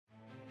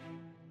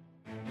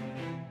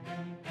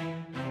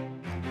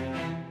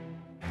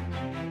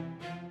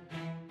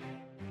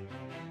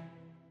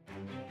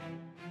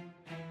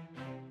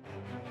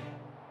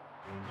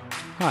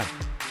Hi,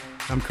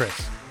 I'm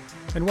Chris,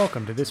 and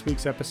welcome to this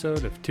week's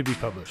episode of To Be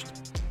Published,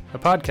 a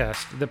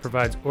podcast that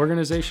provides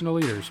organizational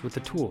leaders with the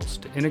tools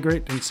to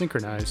integrate and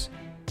synchronize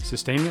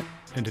sustainment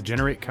and to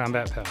generate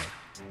combat power.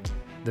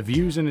 The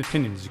views and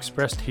opinions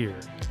expressed here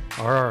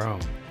are our own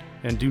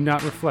and do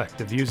not reflect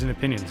the views and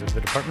opinions of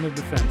the Department of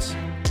Defense,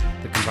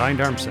 the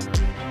Combined Arms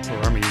Center, or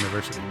Army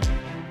University.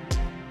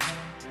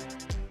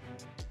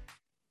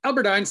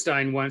 Albert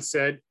Einstein once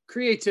said,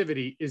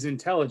 "Creativity is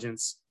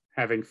intelligence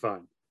having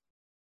fun."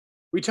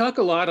 We talk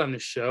a lot on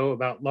this show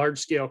about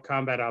large-scale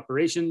combat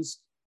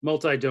operations,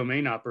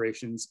 multi-domain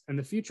operations, and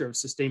the future of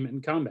sustainment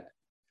in combat.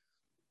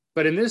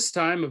 But in this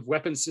time of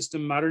weapon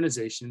system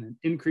modernization and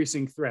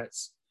increasing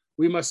threats,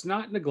 we must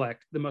not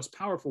neglect the most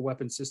powerful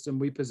weapon system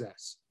we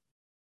possess,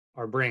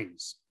 our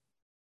brains.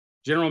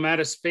 General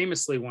Mattis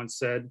famously once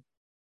said,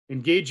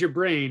 "Engage your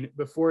brain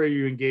before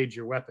you engage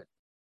your weapon."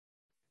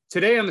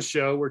 Today on the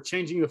show, we're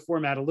changing the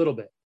format a little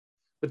bit,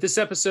 but this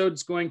episode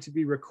is going to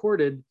be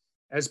recorded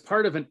as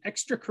part of an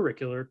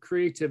extracurricular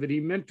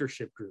creativity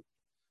mentorship group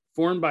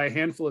formed by a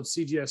handful of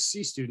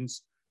CGSC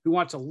students who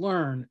want to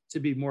learn to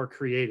be more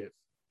creative.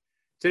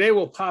 Today,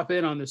 we'll pop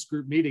in on this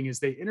group meeting as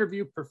they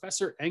interview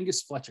Professor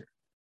Angus Fletcher.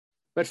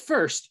 But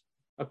first,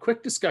 a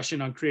quick discussion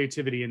on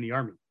creativity in the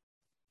Army.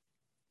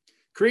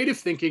 Creative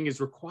thinking is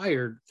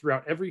required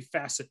throughout every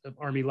facet of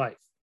Army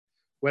life,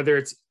 whether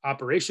it's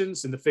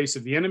operations in the face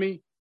of the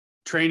enemy,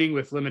 training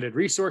with limited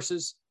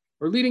resources,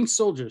 or leading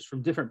soldiers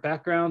from different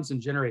backgrounds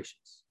and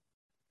generations.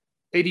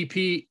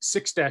 ADP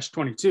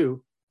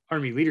 6-22,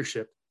 Army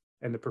Leadership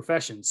and the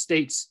Profession,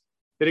 states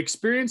that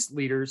experienced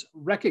leaders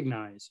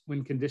recognize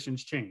when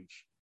conditions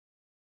change.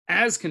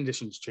 As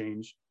conditions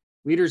change,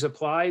 leaders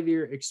apply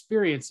their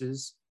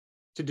experiences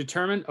to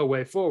determine a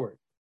way forward.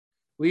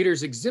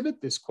 Leaders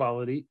exhibit this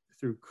quality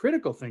through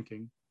critical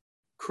thinking,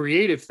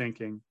 creative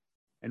thinking,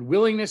 and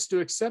willingness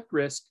to accept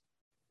risk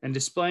and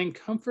displaying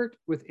comfort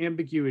with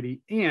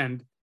ambiguity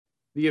and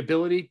the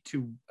ability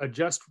to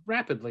adjust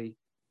rapidly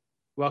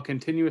while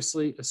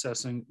continuously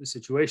assessing the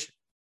situation.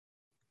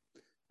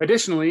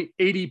 Additionally,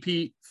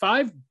 ADP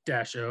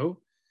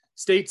 5-0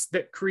 states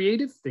that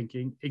creative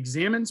thinking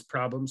examines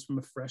problems from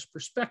a fresh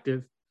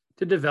perspective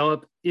to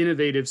develop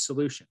innovative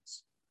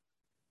solutions.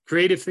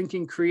 Creative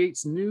thinking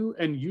creates new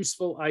and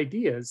useful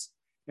ideas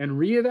and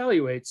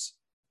reevaluates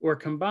or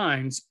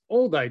combines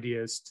old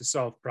ideas to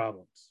solve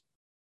problems.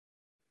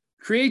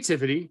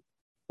 Creativity,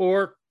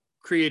 or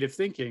creative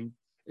thinking,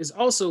 is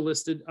also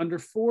listed under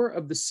 4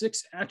 of the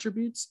 6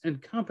 attributes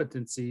and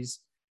competencies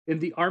in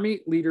the Army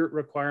Leader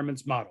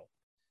Requirements Model.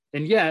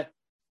 And yet,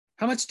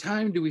 how much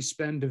time do we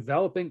spend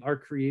developing our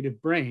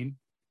creative brain,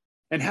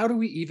 and how do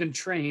we even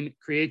train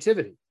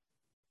creativity?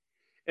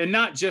 And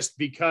not just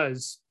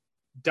because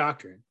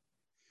doctrine.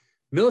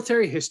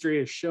 Military history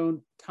has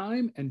shown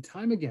time and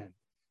time again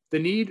the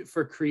need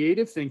for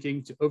creative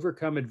thinking to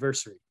overcome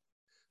adversity.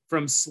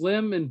 From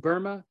Slim in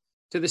Burma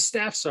to the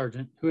staff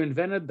sergeant who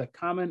invented the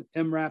common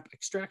MRAP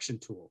extraction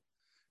tool,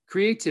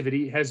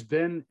 creativity has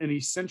been an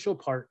essential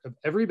part of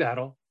every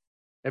battle,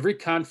 every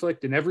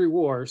conflict, and every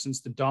war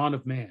since the dawn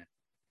of man.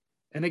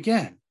 And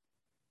again,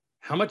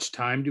 how much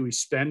time do we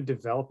spend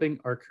developing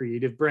our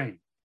creative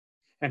brain?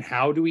 And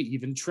how do we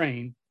even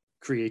train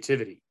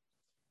creativity?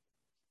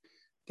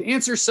 To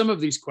answer some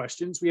of these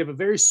questions, we have a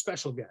very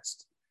special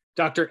guest,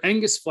 Dr.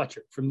 Angus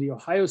Fletcher from The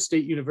Ohio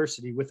State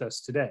University, with us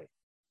today.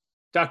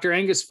 Dr.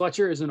 Angus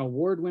Fletcher is an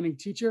award-winning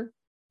teacher,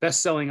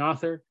 best-selling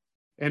author,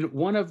 and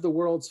one of the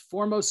world's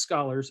foremost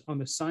scholars on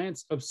the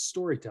science of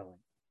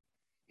storytelling.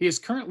 He is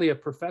currently a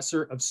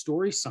professor of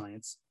story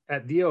science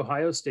at The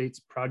Ohio State's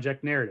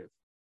Project Narrative,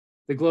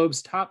 the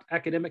globe's top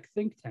academic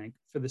think tank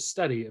for the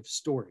study of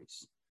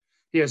stories.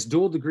 He has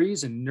dual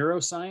degrees in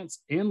neuroscience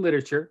and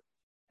literature,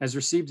 has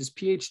received his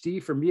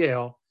PhD from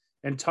Yale,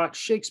 and taught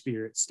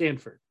Shakespeare at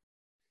Stanford.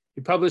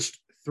 He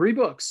published 3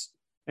 books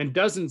and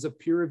dozens of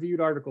peer-reviewed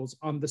articles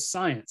on the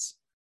science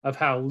of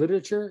how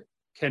literature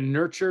can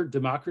nurture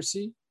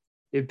democracy,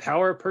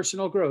 empower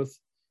personal growth,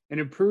 and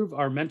improve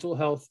our mental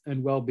health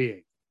and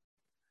well-being.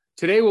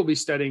 Today, we'll be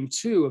studying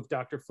 2 of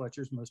Dr.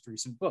 Fletcher's most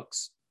recent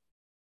books.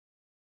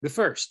 The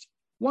first,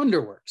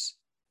 Wonderworks,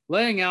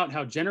 laying out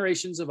how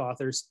generations of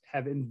authors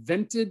have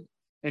invented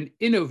and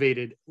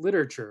innovated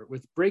literature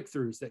with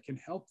breakthroughs that can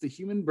help the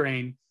human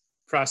brain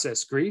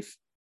process grief,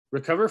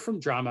 recover from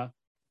drama,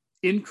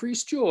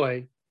 increase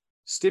joy,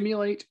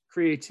 stimulate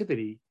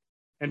creativity,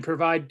 and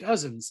provide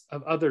dozens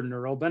of other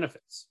neural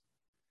benefits.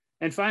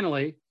 And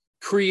finally,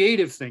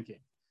 Creative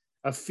Thinking,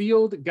 a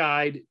field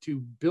guide to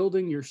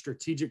building your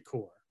strategic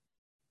core.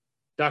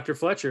 Dr.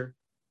 Fletcher,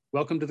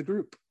 welcome to the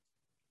group.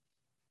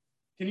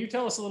 Can you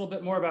tell us a little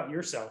bit more about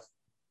yourself?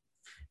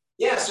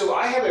 Yeah, so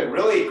I have a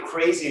really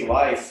crazy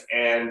life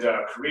and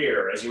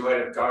career, as you might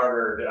have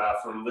garnered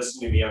from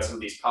listening to me on some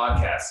of these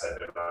podcasts I've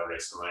been on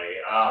recently.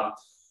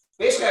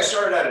 Basically, I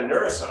started out in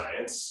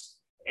neuroscience,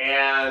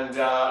 and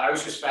I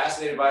was just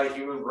fascinated by the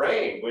human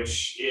brain,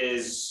 which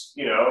is,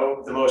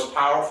 the most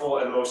powerful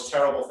and most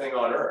terrible thing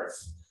on earth.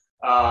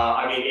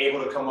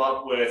 Able to come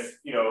up with,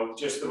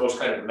 just the most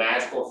kind of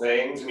magical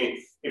things.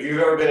 if you've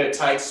ever been in a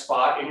tight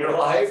spot in your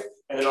life,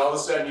 and then all of a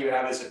sudden you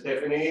have this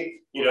epiphany,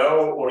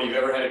 or you've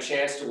ever had a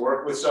chance to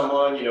work with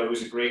someone,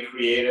 who's a great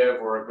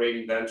creative or a great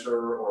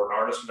inventor or an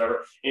artist,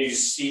 whatever, and you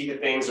just see the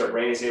things our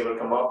brain is able to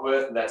come up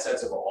with, and that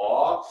sense of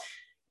awe.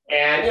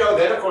 And,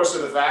 then of course,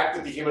 the fact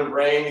that the human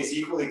brain is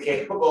equally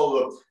capable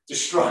of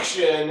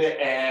destruction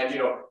and,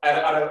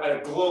 at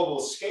a global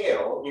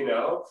scale,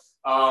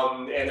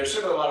 and there's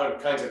certainly a lot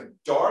of kinds of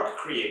dark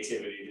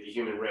creativity that the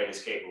human brain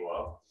is capable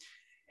of.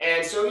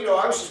 And so,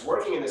 I was just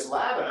working in this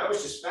lab and I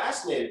was just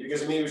fascinated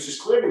because, it was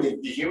just clear to me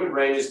the human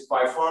brain is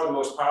by far the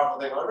most powerful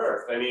thing on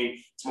earth.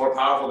 It's more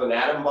powerful than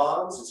atom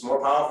bombs. It's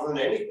more powerful than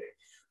anything.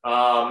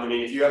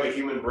 If you have a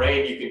human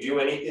brain, you can do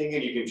anything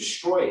and you can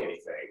destroy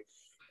anything.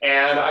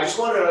 And I just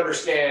wanted to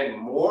understand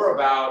more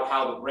about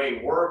how the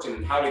brain worked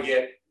and how to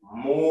get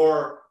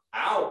more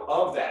out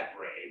of that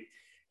brain.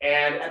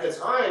 And at the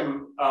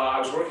time, I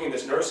was working in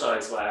this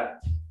neuroscience lab,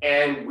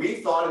 and we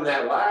thought in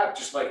that lab,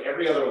 just like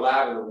every other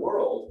lab in the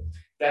world,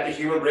 that the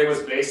human brain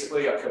was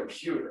basically a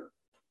computer.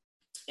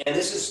 And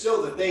this is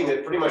still the thing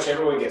that pretty much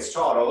everyone gets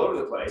taught all over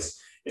the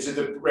place, is that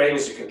the brain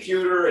is a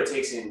computer. It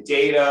takes in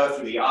data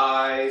through the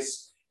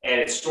eyes, and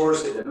it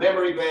stores it in the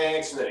memory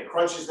banks, and then it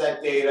crunches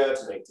that data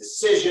to make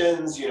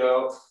decisions,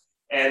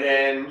 and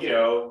then,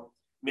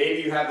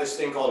 maybe you have this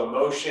thing called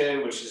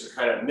emotion, which is a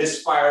kind of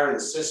misfire in the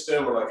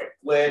system or like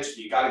a glitch that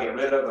you got to get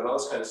rid of and all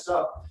this kind of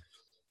stuff.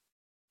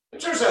 It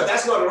turns out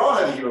that's not at all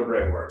how the human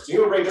brain works. The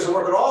human brain doesn't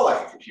work at all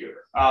like a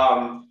computer.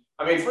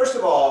 First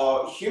of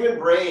all, human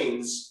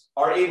brains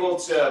are able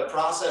to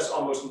process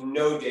almost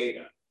no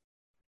data.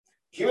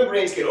 Human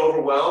brains get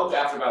overwhelmed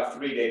after about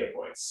 3 data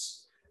points.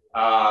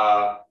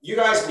 You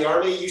guys in the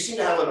Army, you seem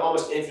to have an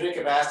almost infinite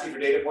capacity for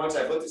data points.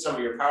 I've looked at some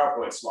of your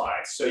PowerPoint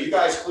slides. So you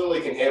guys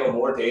clearly can handle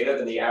more data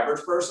than the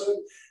average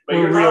person. But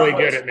we're really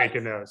good at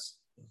making those.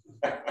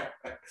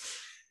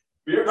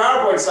 Your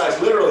PowerPoint slides,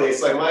 literally,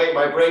 it's like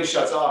my brain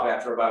shuts off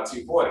after about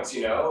 2 points,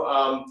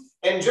 And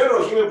in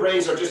general, human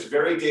brains are just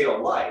very data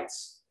light.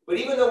 But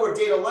even though we're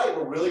data light,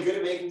 we're really good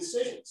at making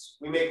decisions.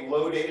 We make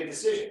low data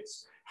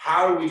decisions.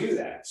 How do we do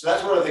that? So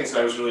that's one of the things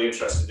that I was really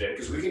interested in,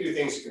 because we can do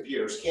things that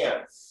computers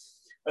can't.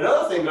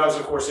 Another thing that I was,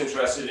 of course,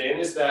 interested in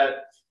is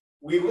that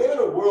we live in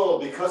a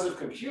world, because of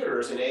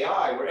computers and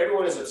AI, where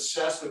everyone is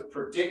obsessed with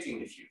predicting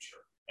the future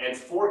and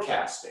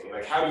forecasting,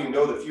 like how do you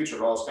know the future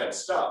and all this kind of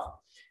stuff.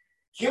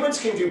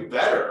 Humans can do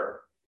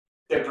better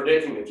than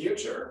predicting the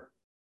future.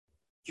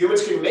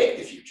 Humans can make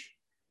the future.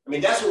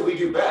 That's what we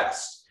do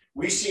best.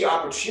 We see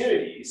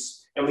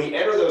opportunities and we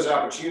enter those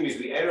opportunities,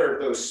 we enter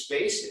those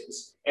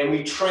spaces and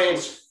we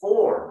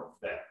transform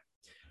them.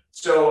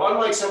 So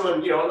unlike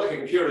someone, unlike a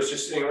computer is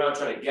just sitting around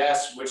trying to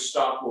guess which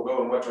stock will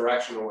go in what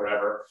direction or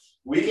whatever,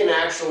 we can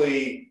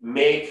actually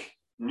make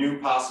new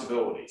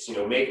possibilities,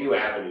 make new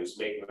avenues,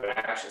 make new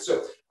actions.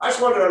 So I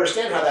just wanted to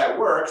understand how that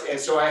worked. And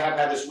so I have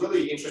had this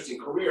really interesting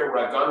career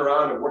where I've gone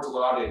around and worked a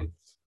lot in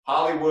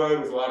Hollywood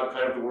with a lot of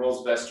kind of the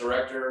world's best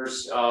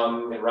directors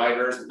and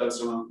writers, and done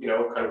some,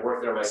 kind of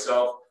work there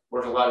myself,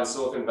 worked a lot in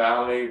Silicon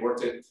Valley,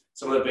 worked at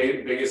some of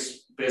the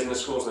biggest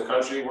business schools in the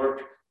country,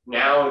 worked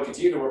now and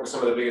continue to work with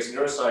some of the biggest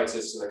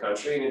neuroscientists in the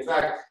country. And in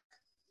fact,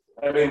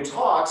 I'm in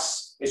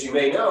talks, as you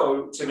may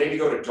know, to maybe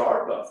go to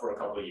DARPA for a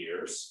couple of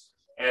years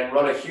and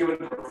run a human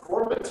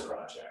performance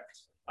project.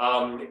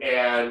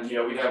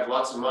 We'd have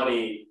lots of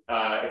money,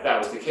 if that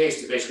was the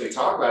case, to basically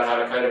talk about how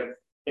to kind of,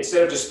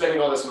 instead of just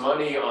spending all this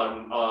money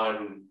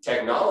on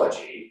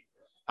technology,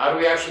 how do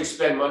we actually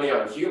spend money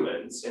on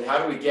humans, and how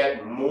do we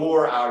get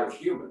more out of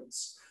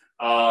humans?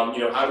 How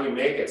do we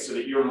make it so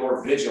that you're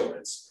more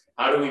vigilant?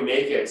 How do we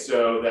make it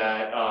so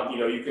that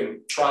you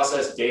can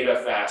process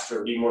data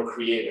faster, be more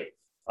creative?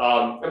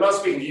 I'm not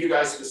speaking to you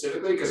guys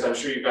specifically, because I'm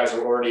sure you guys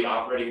are already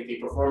operating at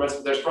peak performance,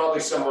 but there's probably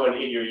someone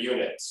in your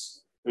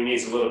units who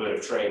needs a little bit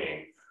of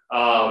training.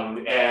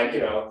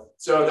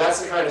 So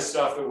that's the kind of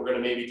stuff that we're going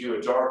to maybe do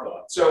at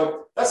DARPA.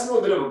 So that's a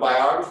little bit of a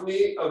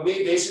biography of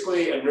me,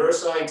 basically a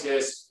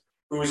neuroscientist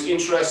who is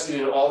interested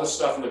in all the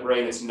stuff in the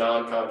brain that's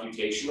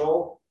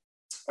non-computational,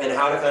 and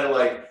how to kind of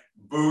like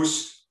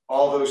boost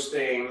all those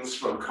things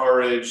from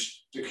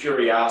courage to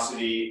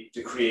curiosity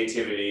to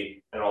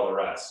creativity and all the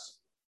rest.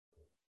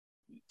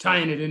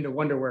 Tying it into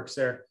WonderWorks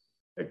there,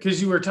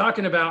 because you were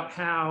talking about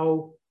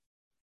how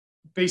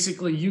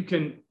basically you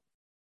can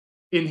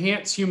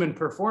enhance human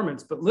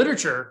performance, but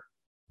literature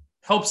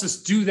helps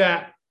us do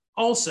that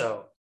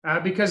also.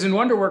 Because in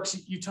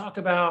WonderWorks, you talk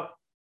about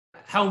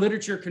how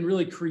literature can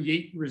really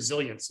create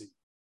resiliency.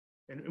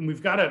 And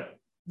we've got to,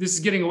 this is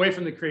getting away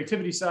from the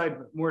creativity side,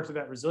 but more to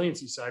that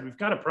resiliency side. We've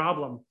got a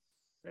problem,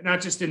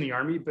 not just in the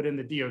Army, but in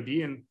the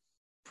DoD and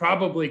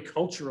probably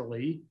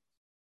culturally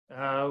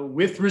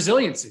with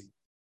resiliency.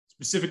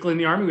 Specifically in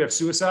the Army, we have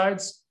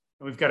suicides,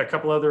 and we've got a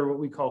couple other what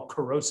we call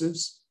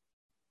corrosives.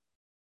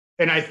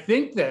 And I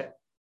think that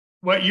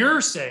what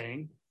you're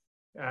saying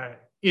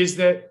is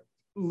that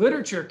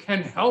literature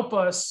can help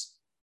us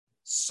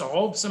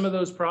solve some of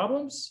those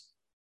problems.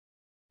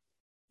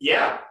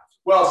 Yeah.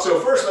 Well, so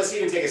first, let's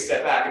even take a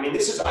step back. I mean,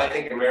 this is, I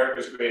think,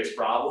 America's greatest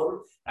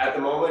problem at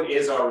the moment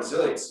is our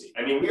resiliency.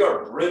 I mean, we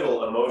are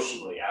brittle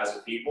emotionally as a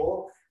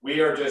people. We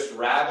are just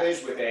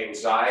ravaged with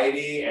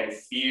anxiety and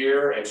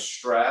fear and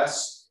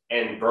stress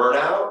and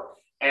burnout.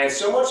 And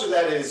so much of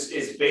that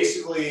is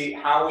basically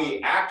how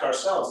we act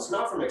ourselves. It's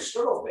not from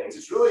external things.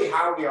 It's really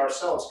how we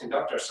ourselves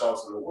conduct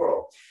ourselves in the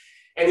world.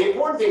 And the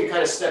important thing to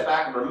kind of step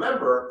back and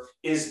remember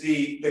is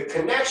the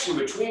connection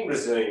between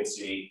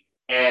resiliency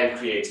and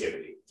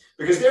creativity,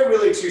 because they're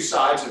really two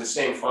sides of the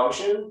same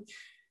function.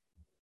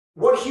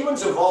 What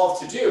humans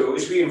evolved to do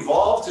is we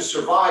evolved to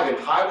survive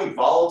in highly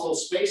volatile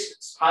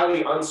spaces,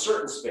 highly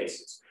uncertain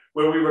spaces,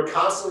 where we were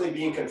constantly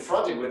being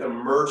confronted with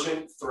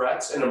emergent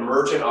threats and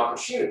emergent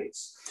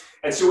opportunities.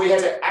 And so we had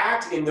to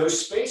act in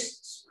those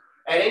spaces.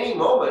 At any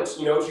moment,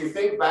 you know, if you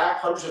think back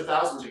hundreds of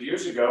thousands of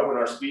years ago when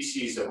our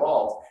species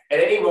evolved, at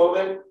any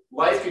moment,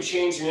 life could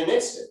change in an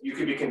instant. You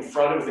could be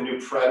confronted with a new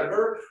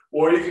predator,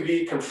 or you could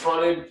be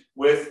confronted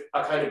with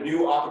a kind of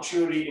new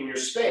opportunity in your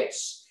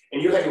space.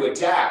 And you had to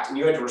adapt and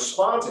you had to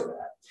respond to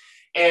that.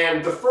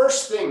 And the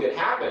first thing that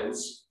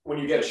happens when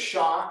you get a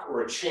shock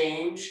or a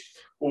change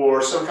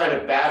or some kind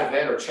of bad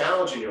event or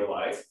challenge in your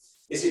life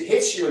is it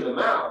hits you in the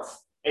mouth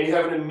and you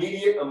have an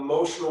immediate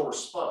emotional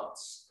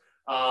response.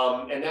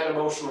 And that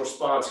emotional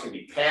response can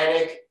be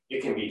panic,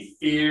 it can be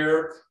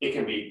fear, it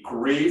can be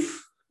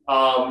grief.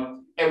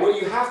 And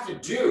what you have to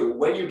do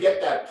when you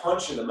get that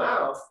punch in the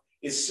mouth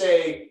is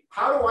say,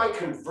 how do I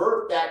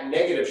convert that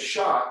negative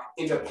shock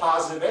into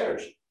positive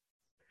energy?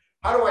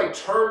 How do I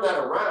turn that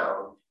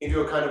around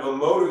into a kind of a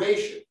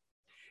motivation?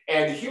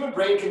 And the human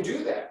brain can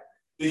do that.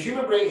 The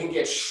human brain can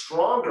get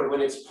stronger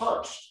when it's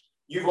punched.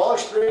 You've all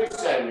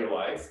experienced that in your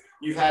life.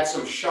 You've had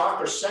some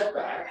shock or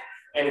setback,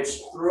 and it's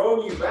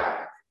thrown you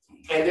back.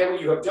 And then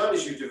what you have done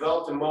is you've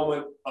developed a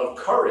moment of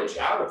courage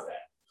out of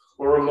that,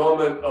 or a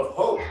moment of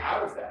hope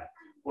out of that,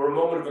 or a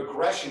moment of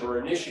aggression or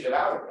initiative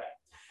out of that.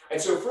 And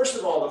so first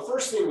of all, the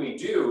first thing we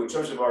do in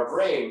terms of our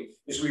brain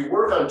is we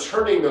work on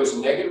turning those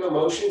negative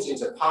emotions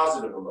into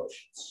positive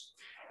emotions.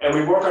 And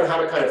we work on how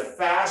to kind of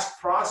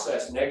fast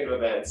process negative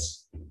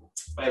events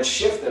and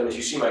shift them, as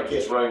you see my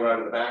kids running around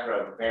in the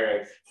background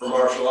preparing for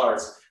martial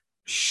arts,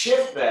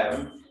 shift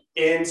them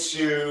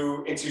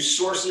into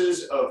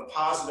sources of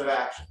positive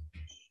action.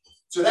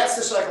 So that's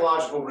the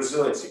psychological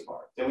resiliency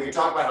part. And we can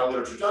talk about how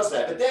literature does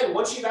that. But then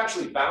once you've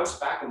actually bounced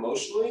back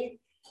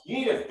emotionally, you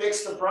need to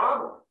fix the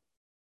problem.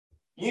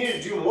 You need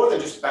to do more than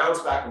just bounce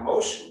back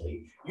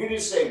emotionally. You need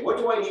to say, what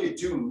do I need to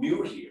do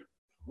new here?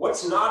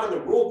 What's not in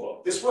the rule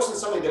book? This wasn't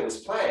something that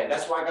was planned.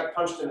 That's why I got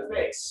punched in the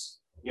face.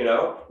 You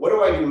know, what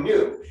do I do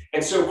new?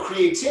 And so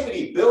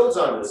creativity builds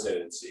on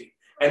resiliency.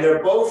 And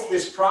they're both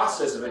this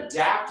process of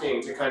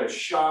adapting to kind of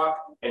shock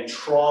and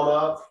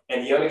trauma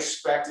and the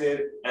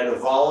unexpected and the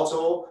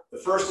volatile. The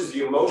first is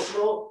the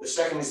emotional, the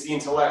second is the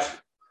intellectual.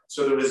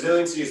 So the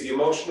resiliency is the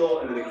emotional,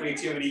 and then the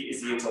creativity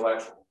is the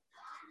intellectual.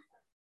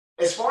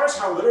 As far as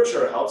how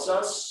literature helps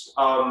us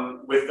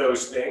with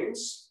those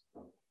things,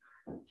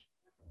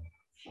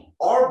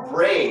 our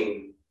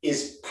brain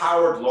is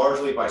powered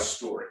largely by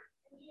story,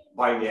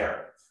 by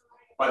narrative,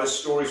 by the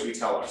stories we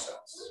tell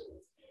ourselves.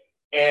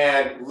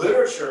 And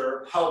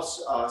literature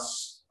helps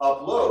us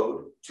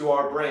upload to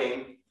our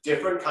brain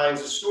different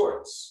kinds of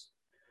stories.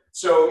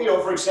 So, you know,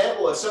 for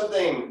example, if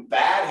something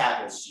bad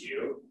happens to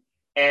you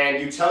and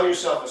you tell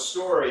yourself a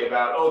story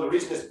about, oh, the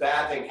reason this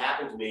bad thing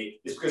happened to me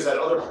is because that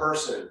other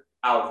person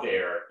out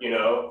there, you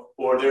know,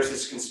 or there's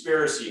this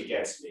conspiracy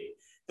against me.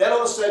 Then all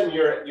of a sudden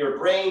your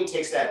brain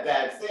takes that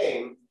bad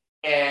thing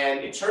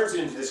and it turns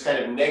it into this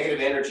kind of negative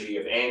energy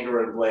of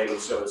anger and blame and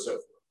so on and so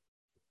forth.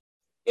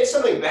 If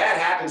something bad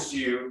happens to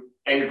you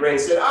and your brain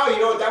said, oh, you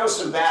know what, that was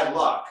some bad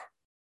luck.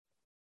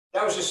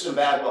 That was just some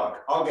bad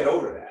luck. I'll get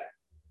over that.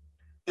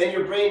 Then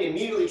your brain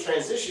immediately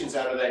transitions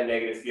out of that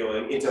negative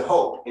feeling into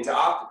hope, into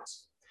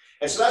optimism.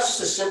 And so that's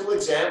just a simple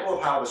example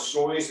of how the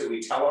stories that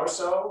we tell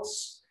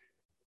ourselves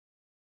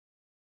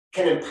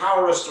can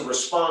empower us to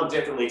respond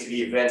differently to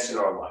the events in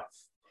our life.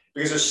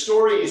 Because a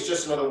story is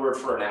just another word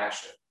for an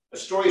action. A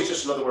story is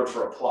just another word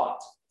for a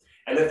plot.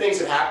 And the things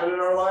that happen in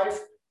our life,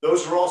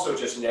 those are also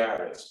just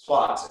narratives,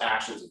 plots,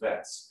 actions,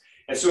 events.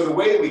 And so the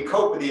way that we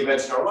cope with the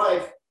events in our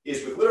life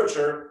is with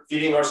literature,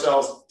 feeding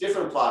ourselves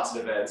different plots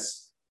and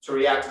events to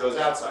react to those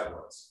outside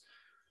ones.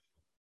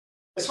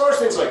 As far as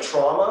things like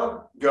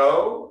trauma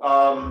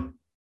go,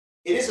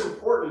 it is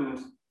important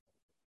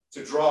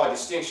to draw a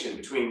distinction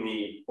between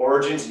the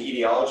origins and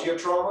etiology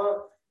of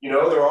trauma. You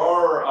know, there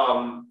are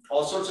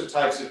all sorts of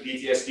types of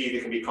PTSD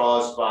that can be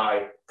caused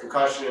by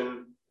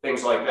concussion,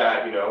 things like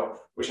that, you know,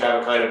 which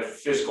have a kind of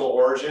physical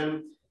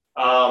origin.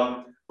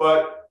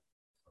 But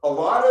a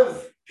lot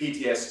of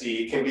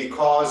PTSD can be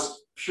caused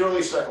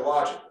purely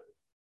psychologically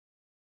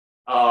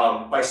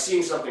by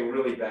seeing something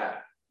really bad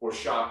or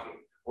shocking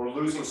or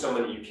losing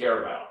someone that you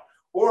care about,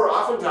 or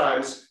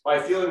oftentimes by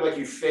feeling like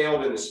you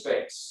failed in the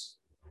space.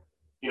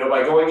 You know,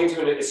 by going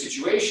into a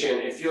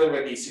situation and feeling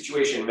like the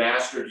situation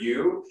mastered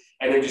you,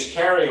 and then just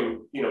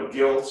carrying, you know,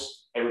 guilt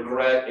and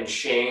regret and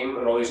shame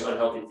and all these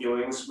unhealthy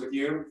feelings with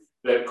you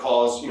that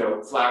cause,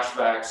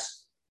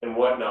 flashbacks and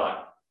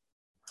whatnot.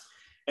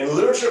 And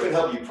literature can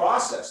help you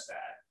process that.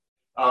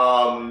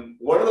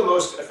 One of the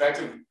most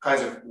effective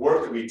kinds of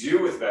work that we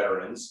do with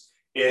veterans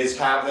is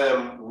have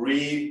them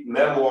read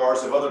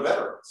memoirs of other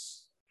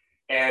veterans.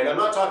 And I'm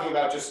not talking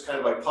about just kind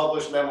of like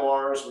published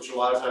memoirs, which a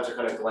lot of times are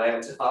kind of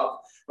glammed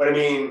up, but I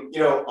mean,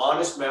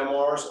 honest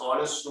memoirs,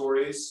 honest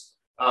stories,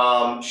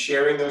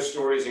 sharing those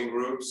stories in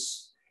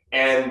groups.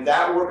 And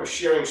that work of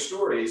sharing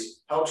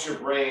stories helps your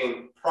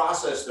brain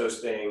process those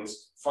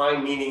things,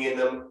 find meaning in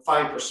them,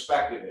 find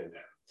perspective in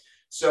them.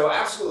 So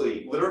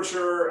absolutely,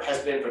 literature has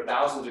been for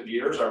thousands of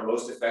years our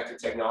most effective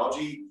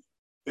technology.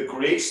 The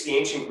Greeks, the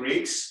ancient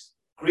Greeks,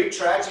 Greek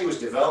tragedy was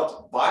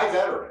developed by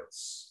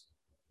veterans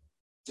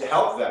to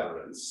help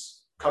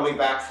veterans coming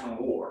back from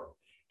war.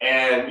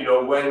 And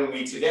when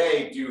we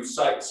today do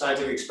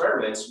scientific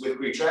experiments with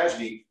Greek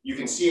tragedy, you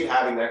can see it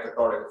having that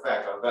cathartic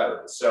effect on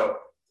veterans. So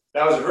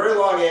that was a very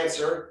long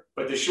answer,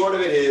 but the short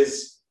of it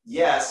is,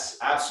 yes,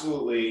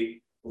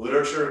 absolutely,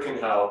 literature can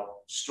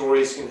help,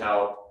 stories can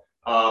help.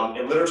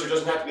 And literature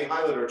doesn't have to be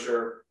high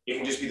literature. It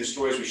can just be the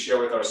stories we share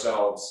with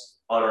ourselves,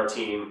 on our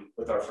team,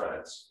 with our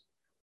friends.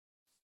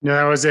 No,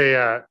 that was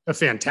a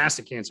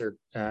fantastic answer.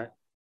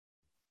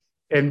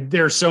 And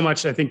there's so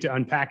much, I think, to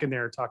unpack in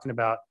there, talking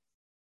about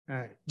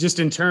just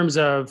in terms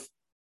of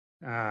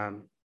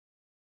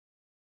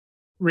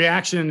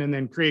reaction and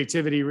then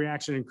creativity,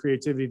 reaction and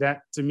creativity.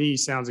 That to me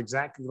sounds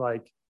exactly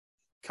like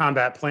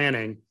combat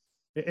planning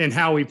and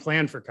how we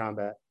plan for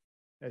combat.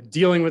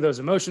 Dealing with those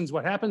emotions,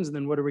 what happens, and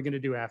then what are we going to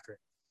do after it?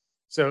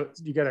 So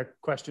you got a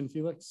question,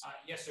 Felix?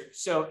 Yes, sir.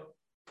 So,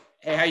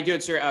 hey, how you doing,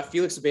 sir?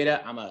 Felix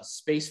Abeda. I'm a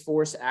Space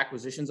Force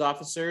Acquisitions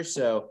Officer.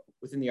 So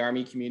within the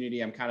Army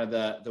community, I'm kind of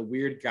the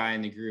weird guy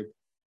in the group.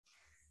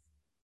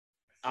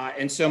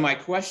 And so my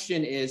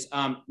question is,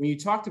 when you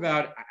talked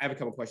about, I have a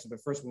couple questions,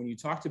 but first, when you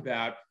talked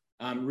about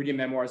reading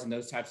memoirs and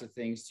those types of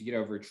things to get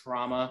over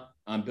trauma,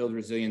 build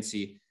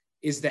resiliency,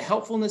 is the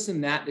helpfulness in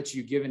that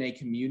you give in a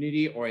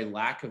community or a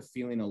lack of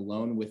feeling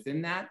alone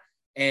within that?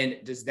 And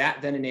does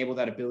that then enable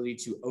that ability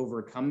to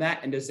overcome that?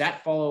 And does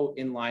that follow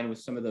in line with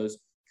some of those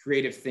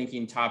creative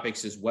thinking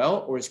topics as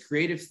well? Or is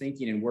creative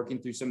thinking and working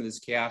through some of this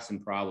chaos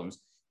and problems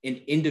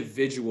an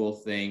individual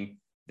thing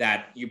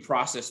that you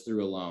process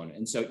through alone?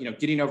 And so,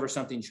 getting over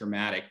something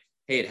traumatic,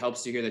 hey, it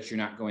helps to hear that you're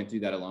not going through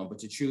that alone, but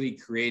to truly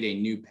create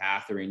a new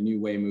path or a new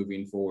way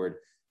moving forward,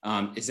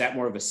 is that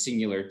more of a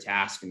singular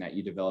task and that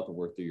you develop and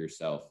work through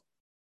yourself?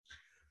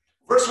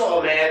 First of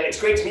all, man, it's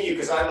great to meet you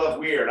because I love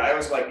weird. I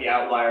always like the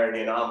outlier and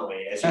the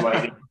anomaly, as you might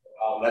think.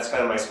 That's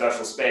kind of my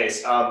special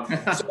space.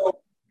 So,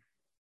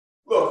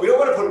 look, we don't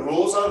want to put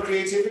rules on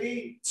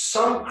creativity.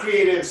 Some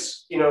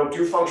creatives,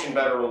 do function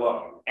better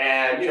alone.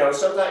 And,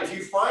 sometimes if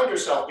you find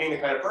yourself being the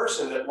kind of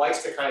person that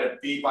likes to kind of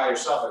be by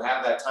yourself and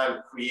have that time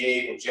to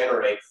create and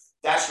generate,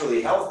 that's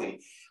really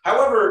healthy.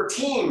 However,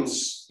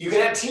 teams, you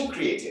can have team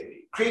creativity.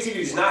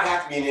 Creativity does not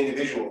have to be an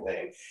individual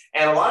thing.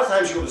 And a lot of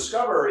times you'll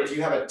discover if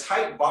you have a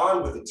tight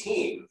bond with the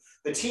team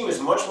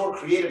is much more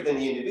creative than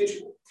the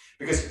individual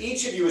because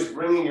each of you is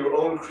bringing your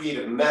own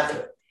creative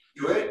method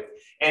to it.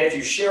 And if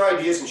you share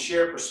ideas and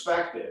share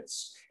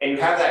perspectives and you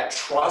have that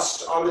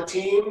trust on the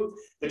team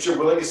that you're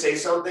willing to say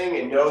something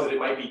and know that it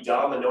might be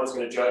dumb and no one's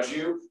going to judge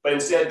you, but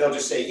instead they'll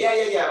just say,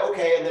 yeah,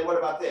 okay. And then what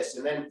about this?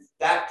 And then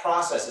that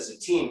process as a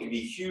team can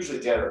be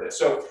hugely generative.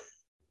 So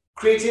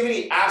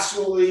creativity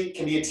absolutely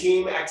can be a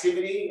team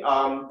activity.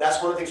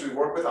 That's one of the things we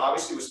work with,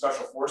 obviously, with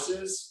special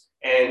forces,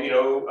 and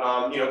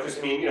because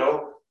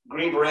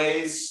Green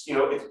Berets,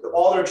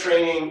 all their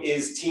training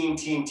is team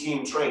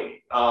training,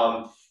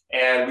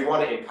 and we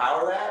want to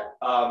empower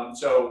that.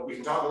 So we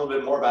can talk a little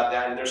bit more about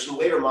that, and there's some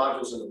later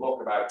modules in the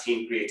book about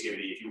team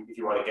creativity if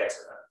you want to get to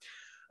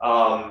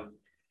that.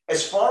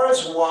 As far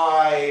as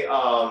why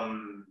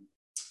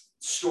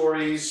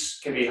stories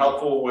can be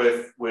helpful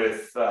with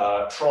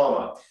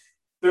trauma.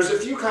 There's a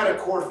few kind of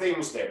core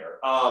things there.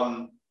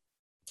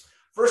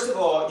 First of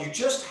all, you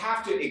just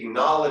have to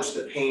acknowledge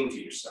the pain to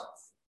yourself.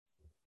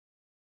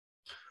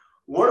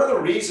 One of the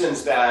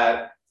reasons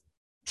that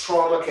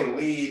trauma can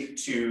lead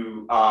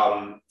to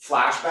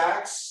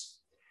flashbacks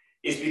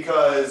is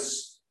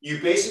because you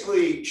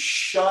basically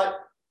shut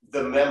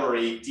the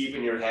memory deep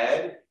in your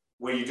head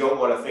where you don't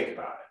want to think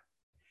about it.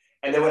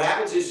 And then what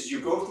happens is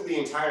you go through the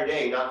entire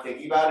day not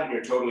thinking about it and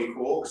you're totally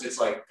cool because it's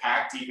like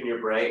packed deep in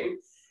your brain.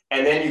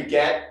 And then you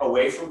get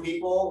away from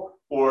people,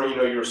 or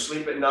you're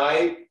asleep at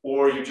night,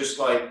 or you're just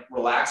like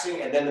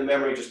relaxing, and then the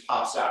memory just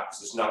pops out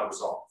because it's not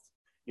resolved,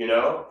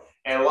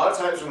 And a lot of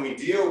times when we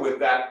deal with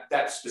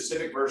that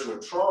specific version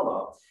of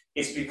trauma,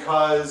 it's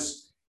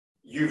because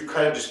you've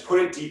kind of just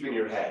put it deep in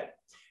your head.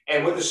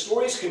 And what the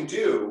stories can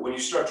do when you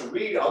start to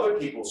read other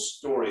people's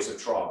stories of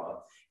trauma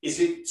is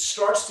it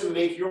starts to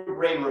make your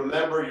brain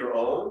remember your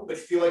own, but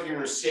feel like you're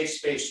in a safe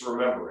space to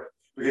remember it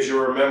because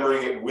you're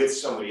remembering it with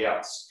somebody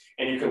else.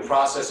 And you can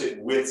process it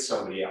with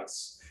somebody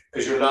else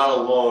because you're not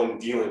alone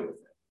dealing with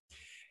it.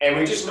 And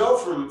we just know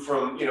from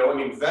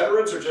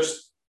veterans are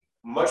just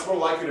much more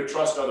likely to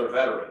trust other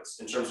veterans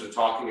in terms of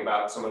talking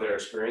about some of their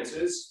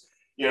experiences.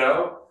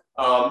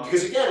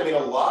 Because again, I mean, a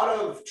lot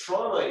of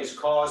trauma is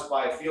caused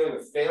by a feeling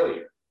of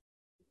failure.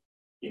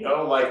 You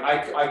know, like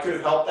I could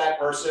have helped that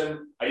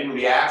person. I didn't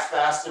react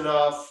fast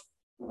enough.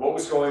 What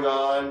was going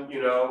on?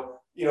 You know,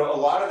 a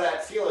lot of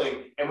that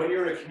feeling. And when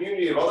you're in a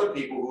community of other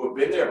people who have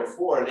been there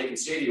before and they can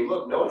say to you,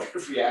 look, no one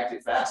could have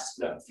reacted fast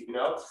enough, you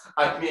know?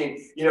 I mean,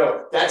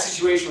 that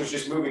situation was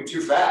just moving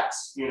too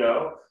fast,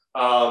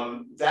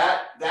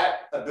 that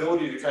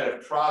ability to kind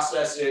of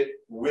process it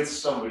with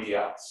somebody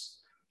else.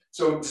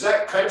 So does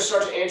that kind of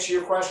start to answer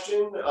your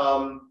question?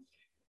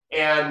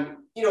 And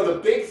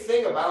the big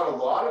thing about a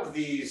lot of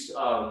these,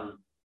 a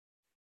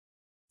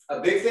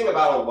big thing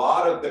about a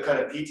lot of the kind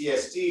of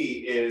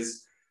PTSD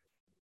is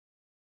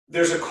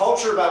there's a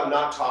culture about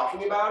not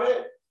talking about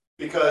it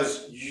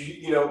because,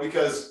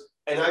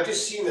 and I've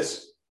just seen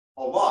this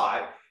a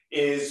lot,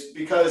 is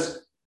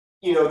because,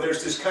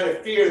 there's this kind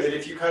of fear that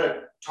if you kind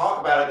of talk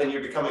about it, then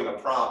you're becoming a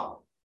problem,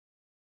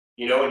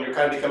 and you're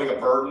kind of becoming a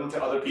burden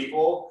to other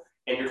people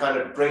and you're kind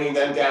of bringing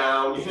them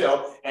down,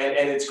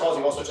 and it's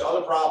causing all sorts of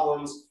other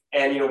problems.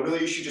 And,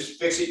 really you should just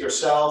fix it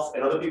yourself,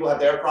 and other people have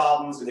their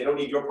problems and they don't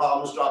need your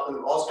problems, drop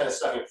them, all this kind of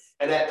stuff.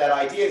 And that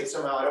idea that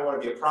somehow I don't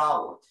want to be a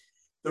problem.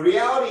 The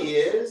reality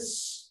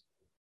is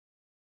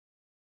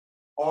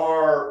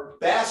our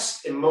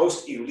best and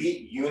most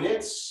elite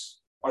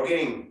units are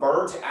getting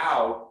burnt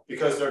out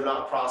because they're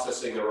not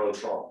processing their own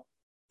trauma.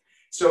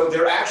 So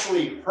they're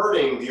actually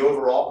hurting the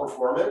overall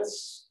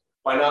performance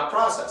by not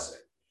processing.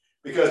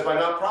 Because by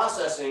not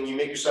processing, you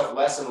make yourself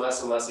less and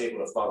less and less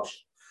able to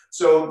function.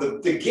 So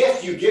the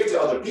gift you give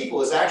to other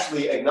people is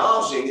actually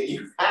acknowledging that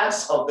you have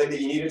something that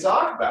you need to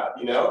talk about,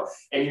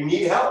 and you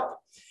need help.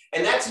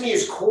 And that to me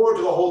is core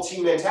to the whole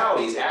team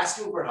mentality, is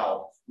asking for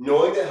help,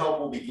 knowing that help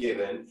will be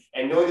given,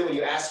 and knowing that when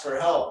you ask for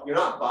help, you're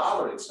not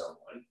bothering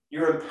someone,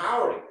 you're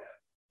empowering them.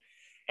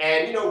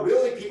 And,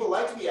 really people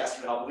like to be asked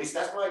for help. At least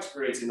that's my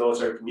experience in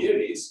military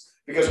communities,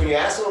 because when you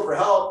ask someone for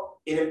help,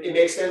 it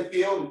makes them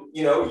feel,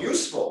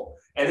 useful.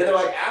 And then they're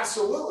like,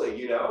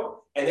 absolutely,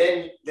 and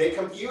then they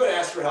come to you and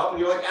ask for help and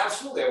you're like,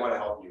 absolutely, I want to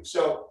help you.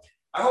 So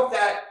I hope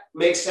that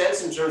makes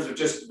sense in terms of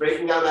just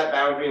breaking down that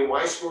boundary and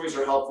why stories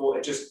are helpful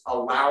and just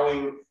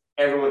allowing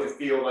everyone to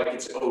feel like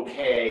it's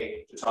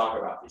okay to talk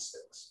about these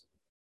things.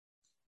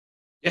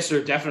 Yes,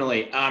 sir,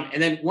 definitely.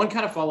 And then one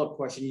kind of follow-up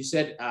question, you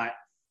said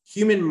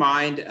human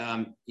mind,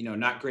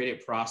 not great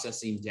at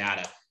processing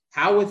data.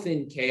 How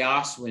within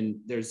chaos, when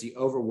there's the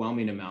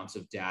overwhelming amounts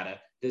of data,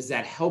 does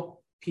that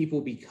help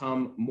people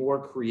become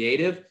more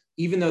creative,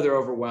 even though they're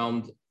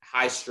overwhelmed,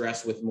 high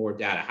stress with more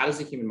data? How does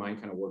the human mind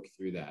kind of work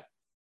through that?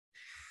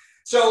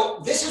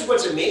 So this is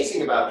what's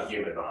amazing about the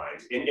human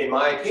mind, in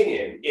my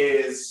opinion,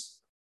 is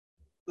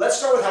let's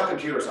start with how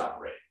computers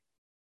operate.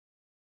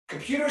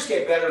 Computers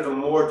get better the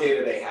more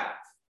data they have.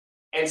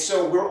 And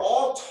so we're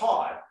all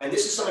taught, and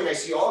this is something I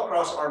see all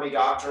across Army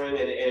doctrine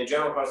and in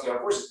general across the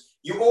armed forces,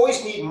 you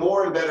always need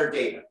more and better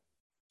data.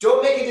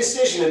 Don't make a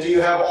decision until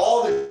you have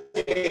all the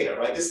data,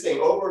 right? This thing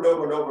over and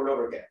over and over and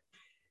over again.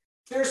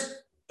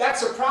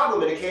 That's a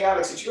problem in a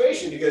chaotic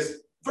situation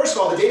because, first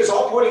of all, the data is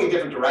all pointing in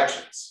different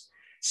directions.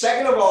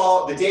 Second of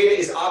all, the data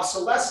is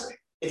obsolescent.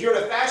 If you're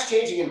in a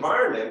fast-changing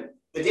environment,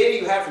 the data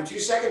you had from 2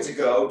 seconds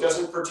ago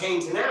doesn't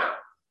pertain to now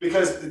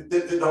because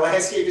the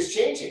landscape is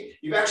changing.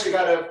 You've actually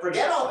got to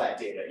forget all that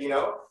data,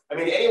 I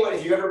mean, anyone,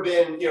 if you've ever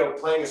been,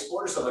 playing a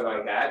sport or something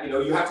like that,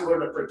 you have to learn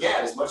to forget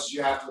as much as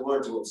you have to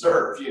learn to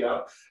observe,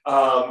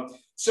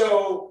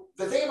 So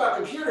the thing about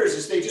computers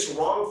is they just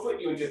wrong foot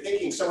you into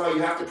thinking somehow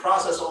you have to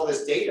process all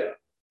this data.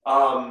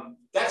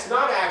 That's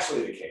not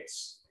actually the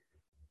case.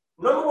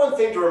 Number one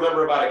thing to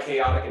remember about a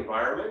chaotic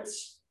environment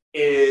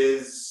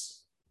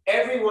is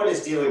everyone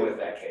is dealing with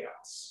that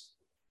chaos.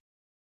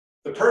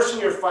 The person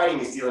you're fighting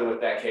is dealing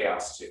with that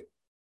chaos too.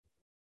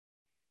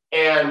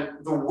 And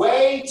the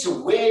way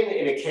to win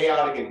in a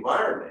chaotic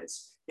environment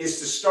is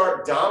to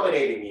start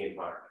dominating the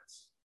environment.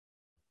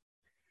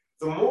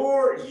 The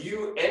more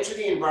you enter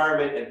the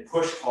environment and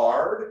push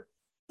hard,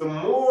 the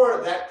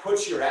more that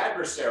puts your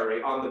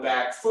adversary on the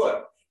back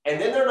foot. And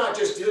then they're not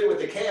just dealing with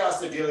the chaos,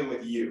 they're dealing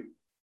with you.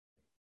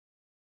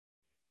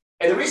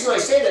 And the reason I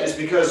say that is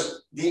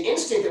because the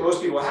instinct that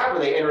most people have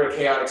when they enter a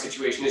chaotic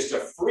situation is to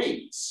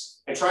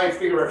freeze and try and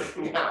figure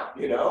everything out,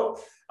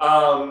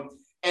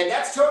 and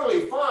that's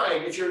totally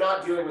fine if you're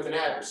not dealing with an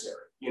adversary,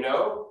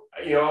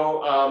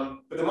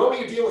 but the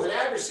moment you deal with an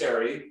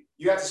adversary,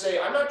 you have to say,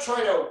 I'm not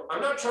trying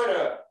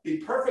to be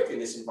perfect in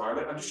this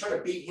environment. I'm just trying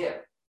to beat him.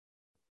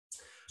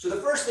 So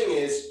the first thing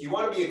is you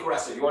want to be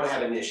aggressive. You want to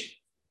have initiative.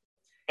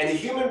 And the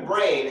human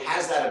brain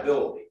has that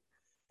ability.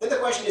 Then the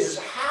question is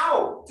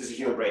how does the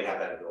human brain have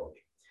that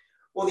ability?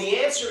 Well,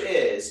 the answer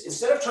is,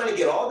 instead of trying to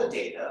get all the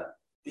data,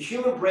 the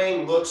human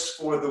brain looks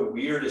for the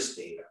weirdest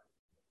data.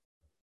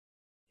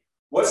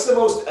 What's the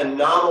most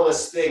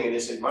anomalous thing in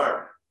this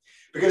environment?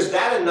 Because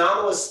that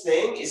anomalous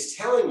thing is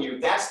telling you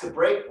that's the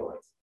break point.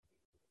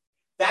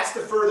 That's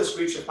the furthest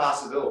reach of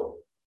possibility.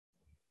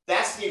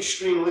 That's the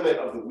extreme limit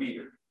of the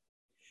weird.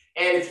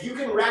 And if you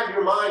can wrap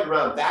your mind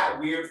around that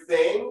weird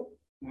thing,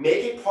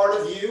 make it part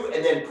of you,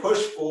 and then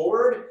push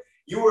forward,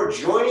 You are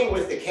joining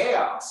with the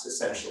chaos,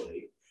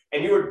 essentially,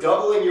 and you are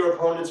doubling your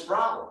opponent's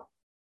problem.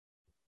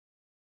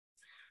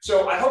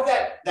 So I hope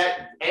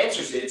that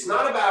answers it. It's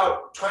not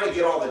about trying to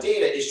get all the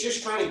data, it's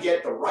just trying to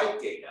get the right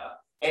data.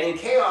 And in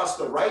chaos,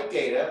 the right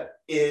data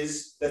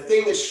is the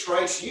thing that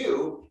strikes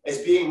you as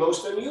being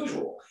most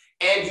unusual.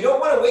 And you don't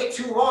want to wait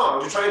too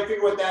long to try and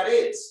figure what that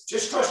is.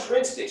 Just trust your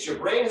instincts. Your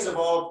brain has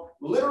evolved,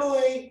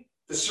 literally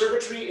the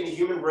circuitry in the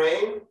human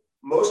brain,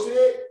 most of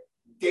it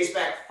dates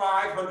back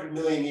 500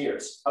 million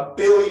years,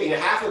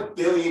 half a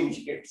billion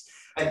years.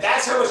 And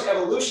that's how much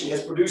evolution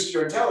has produced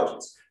your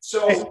intelligence.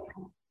 So,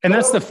 and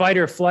that's the fight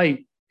or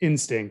flight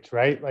instinct,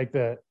 right? Like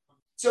the.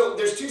 So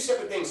there's two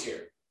separate things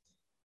here.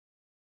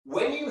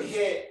 When you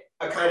hit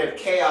a kind of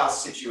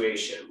chaos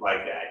situation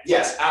like that,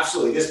 yes,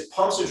 absolutely. This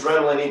pumps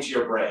adrenaline into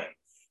your brain.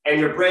 And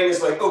your brain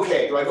is like,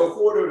 okay, do I go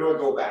forward or do I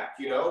go back?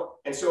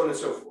 And so on and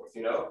so forth,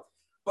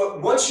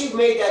 But once you've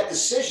made that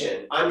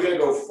decision, I'm going to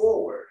go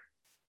forward,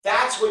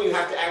 that's when you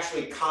have to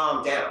actually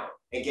calm down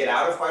and get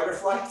out of fight or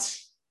flight,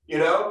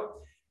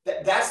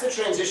 That's the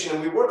transition.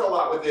 And we work a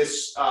lot with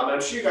this, and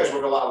I'm sure you guys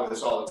work a lot with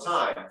this all the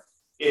time,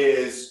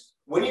 is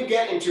when you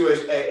get into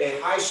a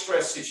high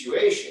stress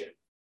situation,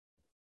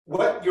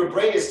 what your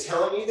brain is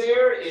telling you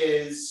there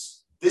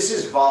is this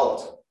is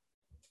volatile.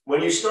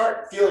 When you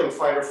start feeling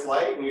fight or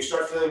flight, when you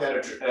start feeling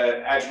that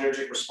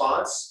adrenergic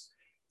response,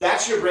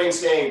 that's your brain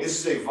saying this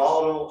is a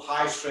volatile,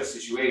 high stress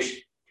situation.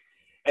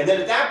 And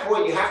then at that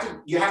point, you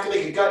have to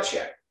make a gut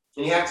check.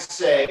 And you have to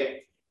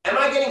say, am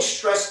I getting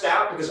stressed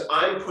out because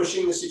I'm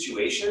pushing the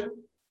situation?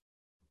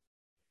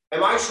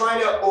 Am I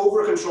trying to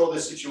over control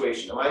this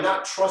situation? Am I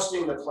not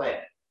trusting the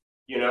plan?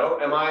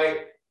 Am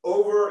I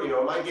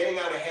am I getting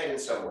out ahead in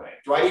some way?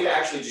 Do I need to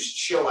actually just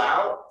chill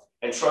out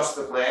and trust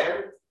the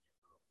plan?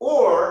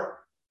 Or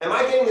am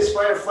I getting this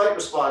fight or flight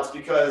response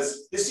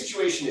because this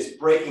situation is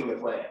breaking the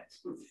plan?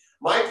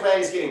 My plan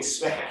is getting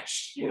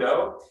smashed,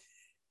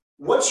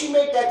 Once you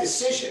make that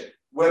decision,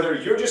 whether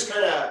you're just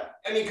kind of,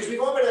 because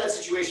we've all been in that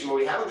situation where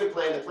we have a good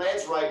plan, the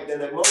plan's right, but then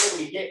the moment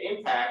we hit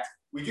impact,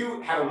 we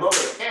do have a moment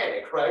of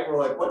panic, right? We're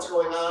like, what's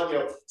going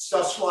on?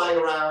 Stuff's flying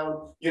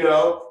around,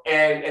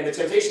 and the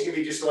temptation can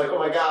be just like, oh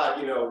my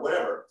God,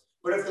 whatever.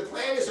 But if the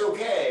plan is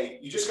okay,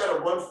 you just got to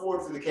run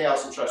forward through the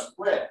chaos and trust the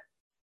plan.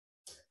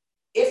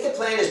 If the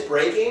plan is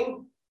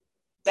breaking,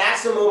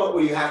 that's the moment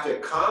where you have to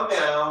calm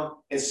down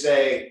and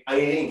say, I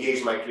need to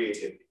engage my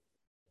creativity.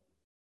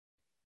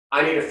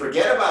 I need to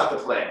forget about the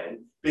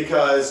plan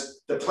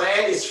because the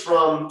plan is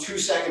from 2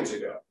 seconds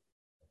ago.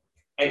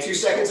 And 2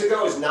 seconds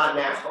ago is not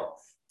now.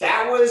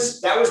 That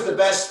was the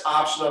best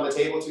option on the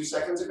table 2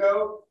 seconds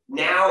ago.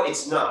 Now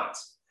it's not.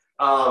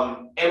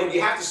 And what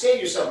you have to say to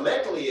yourself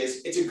mentally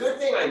is, it's a good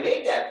thing I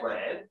made that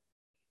plan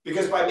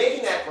because by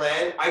making that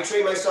plan, I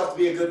trained myself to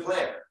be a good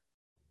planner.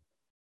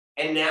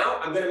 And now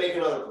I'm going to make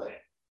another plan.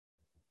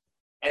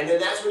 And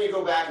then that's when you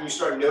go back and you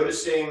start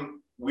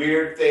noticing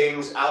weird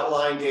things,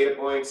 outlying data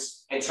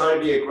points, and trying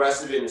to be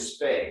aggressive in the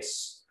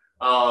space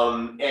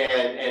and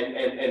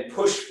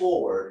push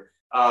forward.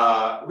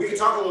 We can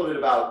talk a little bit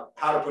about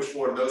how to push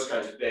forward those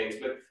kinds of things.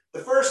 But the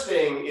first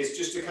thing is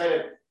just to kind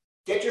of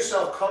get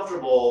yourself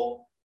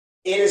comfortable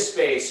in a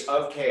space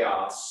of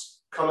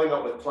chaos, coming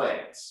up with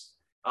plans.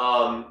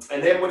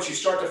 And then once you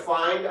start to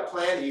find a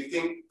plan that you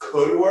think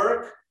could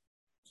work,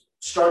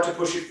 start to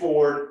push it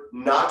forward,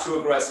 not too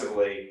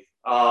aggressively.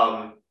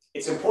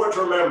 It's important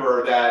to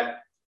remember that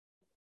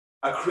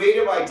a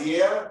creative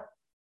idea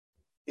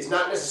is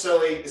not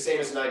necessarily the same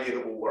as an idea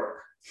that will work.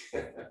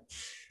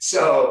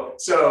 So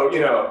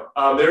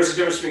there's a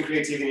difference between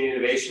creativity and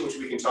innovation, which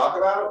we can talk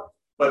about.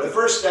 But the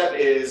first step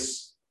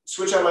is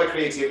switch on my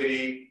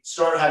creativity,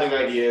 start having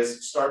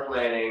ideas, start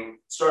planning,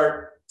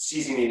 start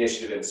seizing the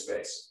initiative in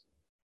space.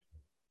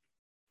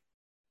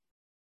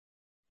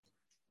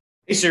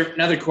 Hey, sir,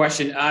 another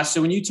question.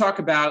 So when you talk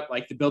about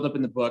like the buildup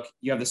in the book,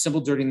 you have the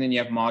simple, dirty, and then you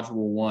have module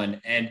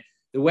 1. And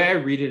the way I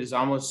read it is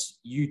almost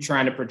you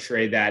trying to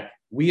portray that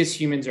we as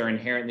humans are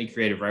inherently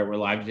creative, right? We're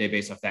alive today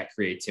based off that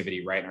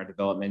creativity, right? In our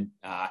development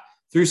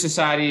through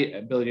society,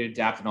 ability to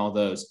adapt and all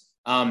those.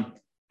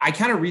 I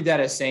kind of read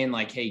that as saying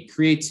like, hey,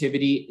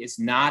 creativity is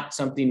not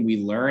something we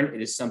learn.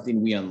 It is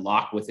something we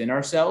unlock within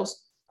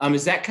ourselves.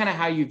 Is that kind of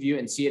how you view it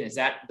and see it? Is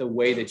that the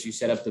way that you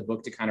set up the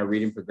book to kind of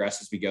read and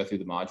progress as we go through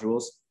the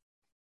modules?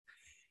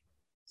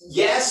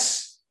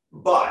 Yes,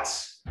 but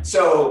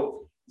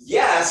so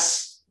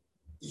yes,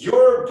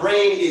 your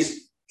brain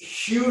is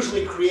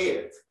hugely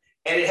creative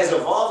and it has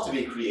evolved to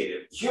be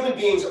creative. Human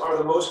beings are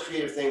the most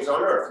creative things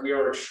on earth. We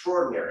are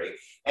extraordinary.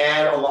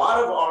 And a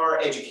lot of our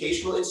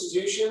educational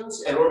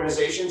institutions and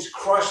organizations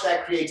crush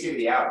that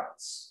creativity out of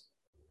us.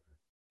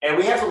 And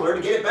we have to learn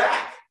to get it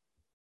back.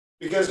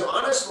 Because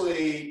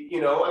honestly,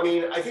 I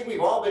mean, I think we've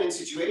all been in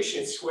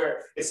situations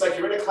where it's like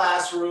you're in a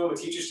classroom, a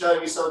teacher's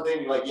telling you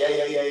something, you're like,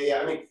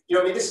 yeah. I mean,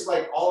 this is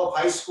like all of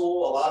high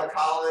school, a lot of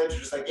college, you're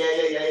just like,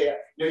 yeah.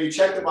 You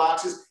check the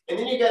boxes, and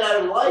then you get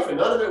out in life and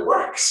none of it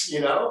works,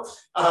 And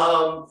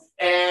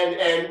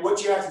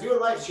what you have to do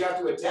in life is you have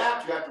to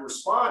adapt, you have to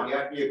respond, you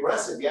have to be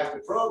aggressive, you have to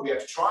probe, you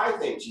have to try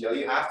things,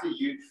 you have to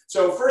use.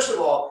 So first of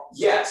all,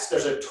 yes,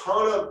 there's a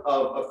ton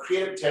of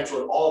creative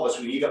potential in all of us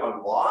we need to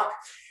unlock.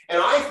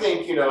 And I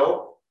think,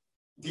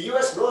 the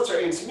U.S.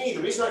 military, and to me,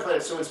 the reason I find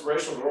it so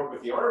inspirational to work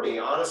with the Army,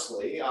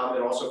 honestly,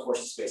 and also, of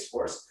course, the Space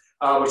Force,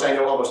 which I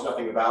know almost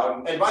nothing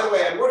about. And by the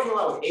way, I'm working a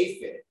lot with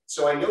AFID,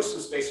 so I know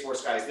some Space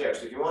Force guys there.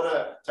 So if you want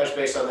to touch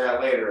base on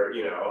that later,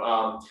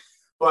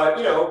 but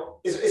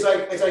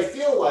as I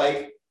feel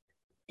like,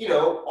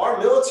 our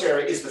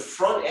military is the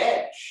front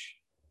edge,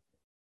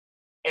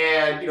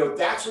 and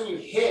that's when you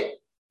hit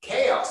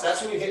chaos.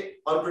 That's when you hit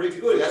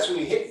unpredictability. That's when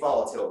you hit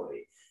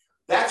volatility.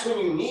 That's when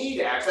you need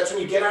acts. That's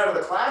when you get out of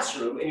the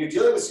classroom and you're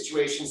dealing with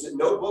situations that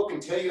no book can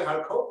tell you how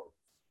to cope.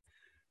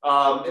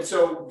 And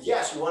so,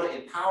 yes, we want to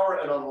empower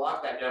and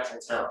unlock that natural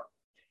talent.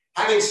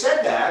 Having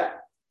said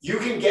that, you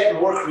can get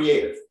more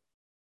creative.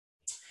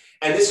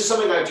 And this is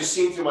something I've just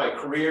seen through my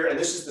career, and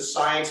this is the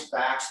science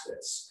backs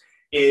this,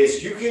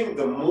 is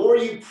the more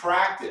you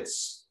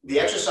practice the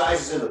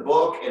exercises in the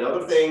book and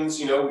other things,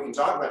 we can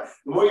talk about,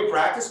 the more you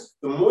practice,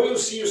 the more you'll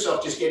see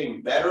yourself just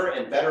getting better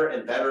and better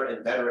and better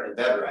and better and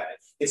better at it.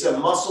 It's a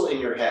muscle in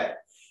your head.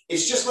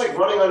 It's just like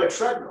running on a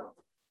treadmill.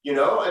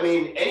 I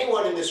mean,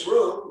 anyone in this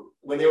room,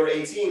 when they were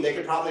 18, they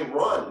could probably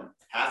run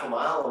half a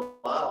mile,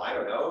 I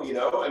don't know,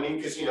 I mean,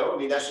 because,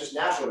 that's just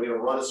natural. We don't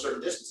run a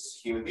certain distance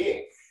as a human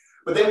being.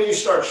 But then when you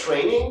start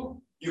training,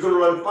 you can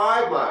run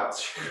 5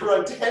 miles, you can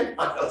run 10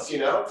 miles,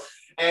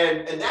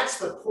 And that's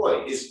the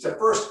point, is to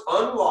first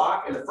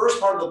unlock, and the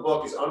first part of the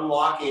book is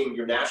unlocking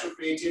your natural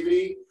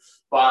creativity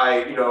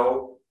by,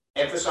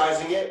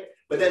 emphasizing it.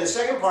 But then the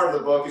second part of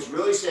the book is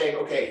really saying,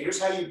 okay,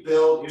 here's how you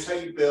build, here's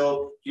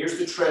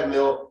the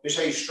treadmill, here's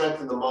how you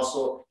strengthen the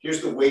muscle,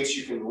 here's the weights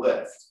you can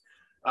lift.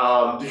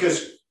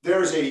 Because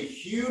there's a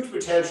huge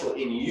potential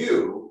in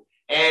you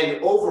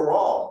and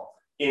overall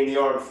in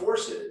the armed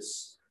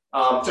forces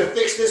to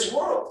fix this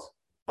world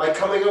by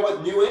coming up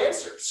with new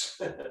answers,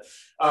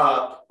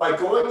 by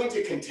going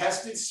into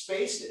contested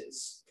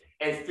spaces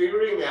and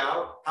figuring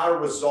out how to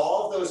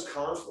resolve those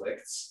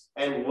conflicts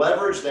and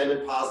leverage them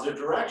in positive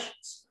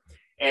directions.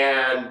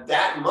 And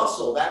that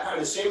muscle,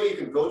 the same way you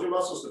can build your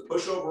muscles to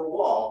push over a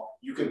wall,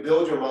 you can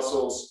build your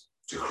muscles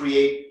to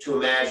create, to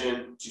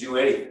imagine, to do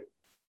anything.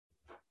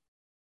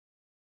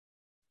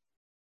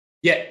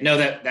 Yeah, no,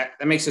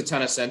 that makes a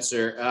ton of sense,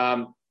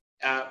 sir.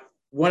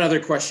 One other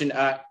question.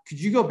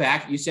 Could you go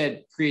back? You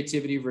said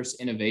creativity versus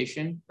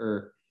innovation,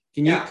 or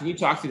can you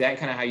talk through that,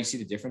 kind of how you see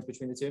the difference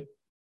between the two?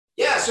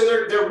 Yeah, so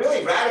they're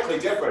really radically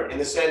different in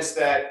the sense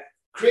that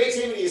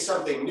creativity is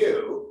something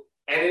new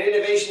and an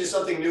innovation is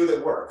something new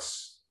that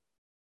works.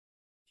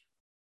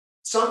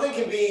 Something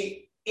can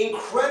be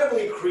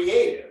incredibly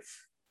creative.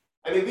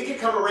 I mean, we could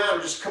come around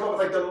and just come up with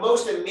like the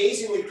most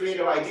amazingly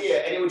creative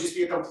idea and it would just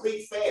be a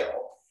complete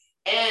fail.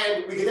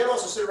 And we could then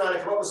also sit around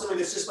and come up with something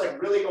that's just like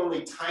really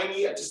only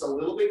tiny, just a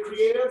little bit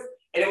creative,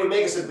 and it would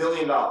make us $1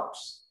 billion.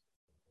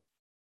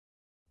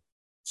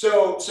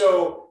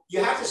 So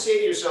you have to say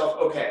to yourself,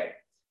 okay,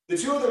 the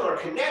two of them are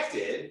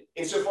connected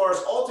insofar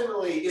as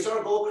ultimately, is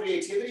our goal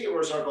creativity or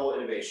is our goal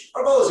innovation?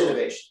 Our goal is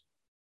innovation.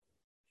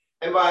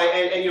 And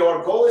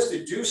our goal is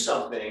to do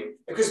something,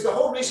 because the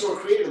whole reason we're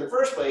creative in the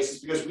first place is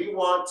because we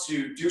want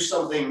to do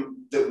something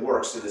that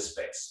works in this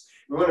space.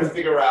 We want to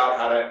figure out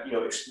how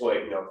to,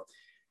 exploit,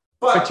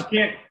 But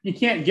you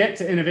can't get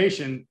to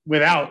innovation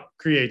without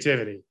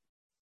creativity.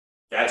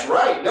 That's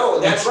right. No,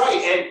 that's right.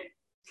 And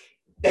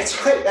that's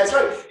right.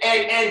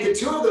 And the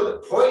two of them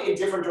point in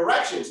different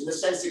directions in the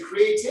sense that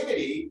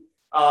creativity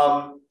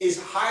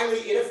is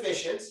highly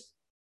inefficient,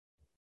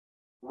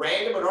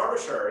 random and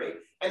arbitrary.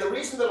 And the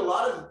reason that a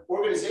lot of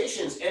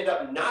organizations end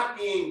up not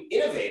being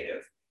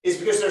innovative is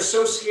because they're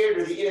so scared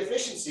of the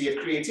inefficiency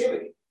of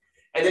creativity.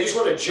 And they just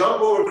want to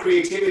jump over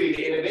creativity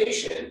to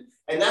innovation.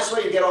 And that's why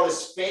you get all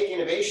this fake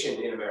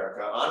innovation in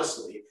America,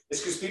 honestly.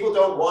 It's because people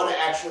don't want to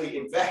actually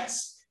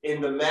invest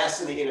in the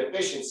mess and the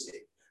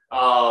inefficiency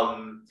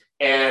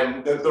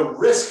and the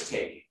risk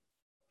taking.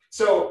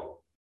 So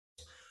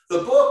the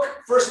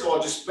book, first of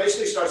all, just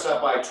basically starts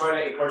out by trying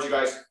to encourage you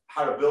guys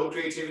how to build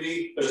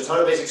creativity. There's a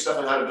ton of basic stuff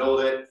on how to build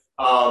it.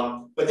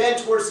 But then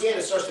towards the end,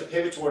 it starts to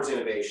pivot towards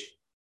innovation.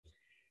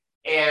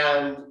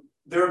 And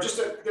there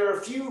are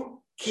a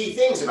few key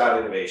things about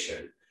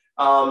innovation.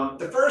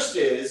 The first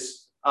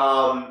is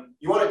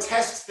you want to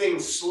test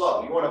things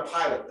slow. You want to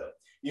pilot them.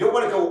 You don't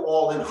want to go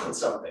all in on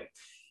something.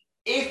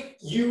 If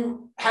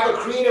you have a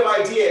creative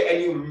idea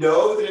and you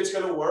know that it's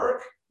going to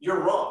work, you're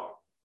wrong.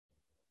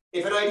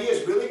 If an idea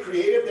is really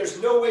creative,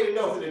 there's no way to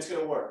know that it's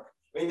going to work.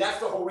 I mean, that's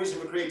the whole reason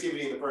for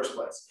creativity in the first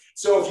place.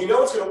 So if you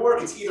know it's going to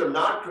work, it's either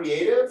not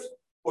creative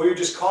or you're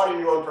just caught in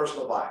your own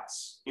personal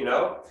bias,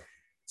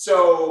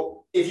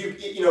 So if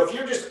if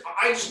you're just,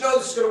 I just know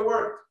this is going to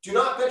work, do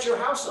not bet your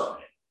house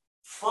on it.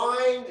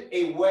 Find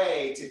a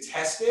way to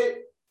test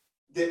it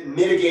that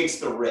mitigates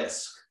the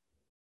risk.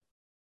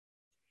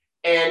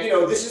 And,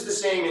 this is the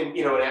same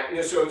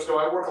so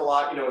I work a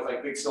lot, with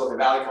like big Silicon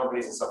Valley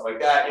companies and stuff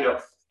like that,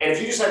 and if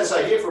you just have this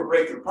idea for a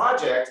breakthrough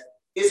project,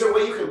 is there a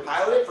way you can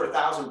pilot it for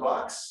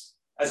 $1,000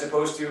 as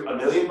opposed to $1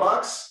 million?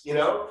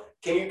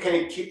 Can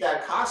you keep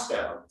that cost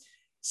down?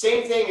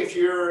 Same thing if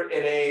you're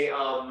in a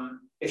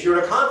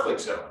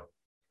conflict zone.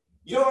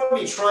 You don't want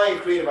to be trying a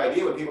creative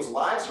idea when people's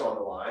lives are on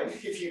the line.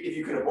 If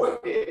you can avoid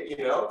it,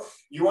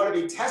 you want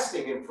to be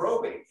testing and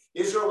probing.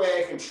 Is there a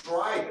way I can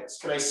try this?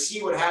 Can I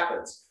see what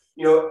happens?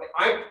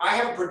 I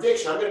have a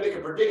prediction. I'm going to make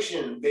a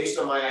prediction based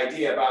on my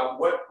idea about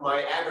what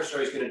my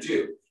adversary is going to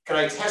do. Can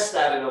I test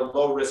that in a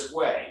low risk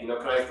way?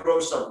 Can I throw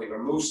something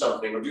or move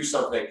something or do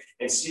something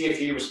and see if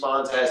he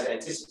responds as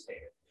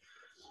anticipated?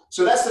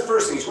 So that's the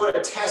first thing. You just want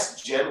to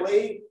test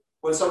gently.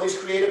 When somebody's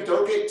creative,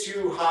 don't get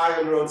too high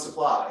on your own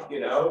supply,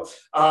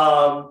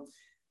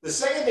 The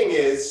second thing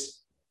is,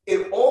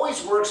 it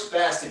always works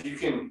best if you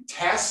can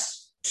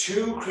test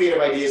two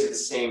creative ideas at the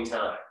same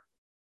time.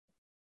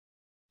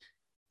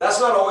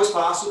 That's not always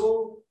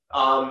possible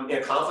in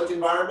a conflict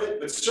environment,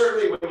 but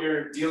certainly when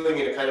you're dealing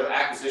in a kind of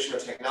acquisition or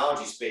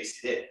technology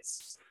space, it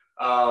is.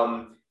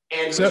 And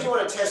so, you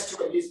want to test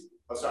two ideas.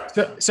 Oh, sorry.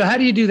 So how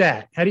do you do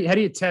that? How do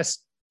you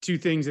test two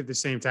things at the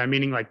same time?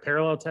 Meaning like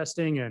parallel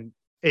testing and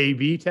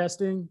A/B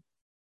testing?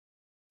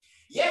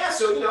 Yeah,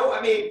 so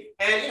DARPA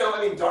and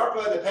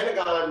the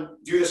Pentagon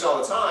do this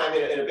all the time,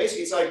 and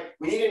basically it's like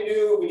we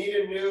need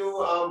a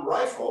new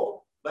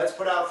rifle. Let's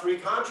put out 3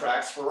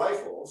 contracts for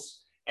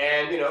rifles,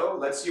 and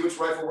let's see which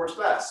rifle works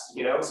best.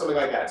 Something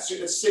like that. It's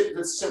a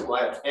simple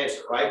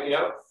answer, right?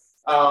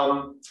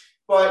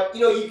 But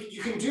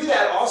you can do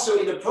that also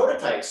in the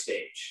prototype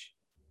stage.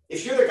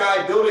 If you're the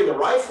guy building the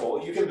rifle,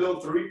 you can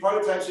build 3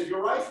 prototypes of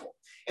your rifle,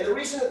 and the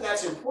reason that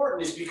that's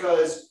important is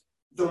because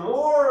the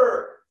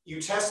more you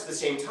test at the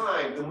same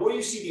time, the more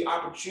you see the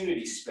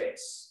opportunity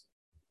space.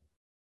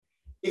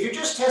 If you're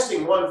just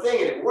testing one thing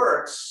and it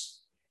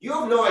works, you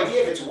have no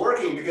idea if it's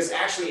working because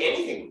actually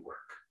anything would work.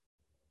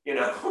 And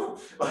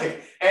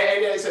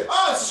they say,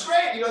 oh, this is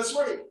great, this is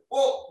working.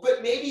 Well,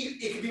 but maybe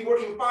it could be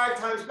working 5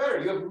 times better.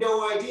 You have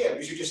no idea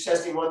because you're just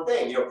testing one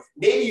thing.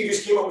 Maybe you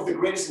just came up with the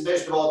greatest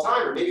invention of all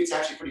time, or maybe it's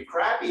actually pretty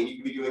crappy and you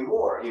could be doing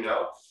more,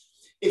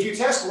 If you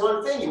test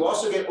one thing, you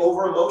also get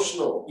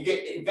over-emotional. You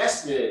get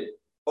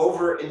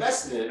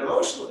over-invested in it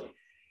emotionally.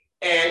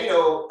 And,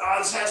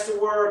 this has to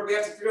work. We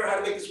have to figure out how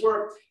to make this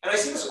work. And I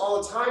see this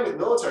all the time with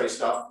military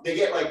stuff. You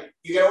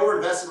get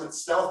over-invested with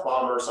stealth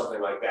bomber or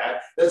something like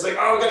that. Then it's like,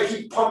 oh, we got to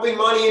keep pumping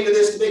money into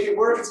this to make it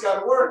work. It's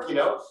got to work,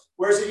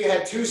 Whereas if you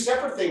had 2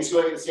 separate things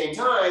going at the same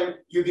time,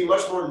 you'd be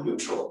much more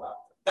neutral about it.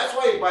 That's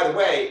why, by the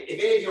way,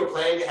 if any of you are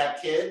planning to have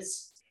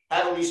kids,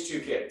 have at least 2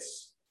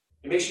 kids.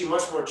 It makes you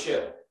much more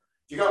chill.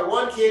 You got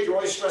 1 kid, you're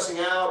always stressing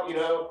out, you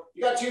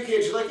got 2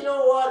 kids, you're like, you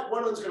know what,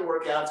 one of them's going to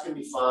work out, it's going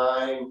to be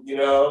fine,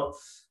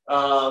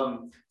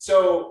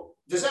 So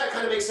does that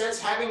kind of make sense?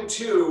 Having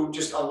 2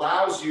 just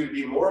allows you to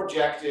be more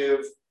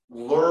objective,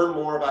 learn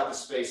more about the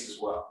space as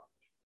well.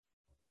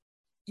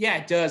 Yeah,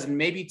 it does. And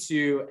maybe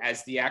too,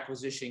 as the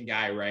acquisition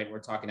guy, right? We're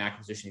talking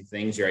acquisition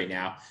things right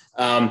now.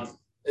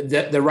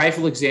 The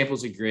rifle example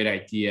is a great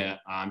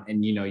idea.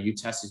 And you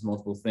test these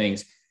multiple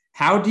things.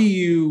 How do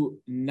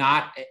you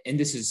not, and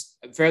this is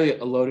fairly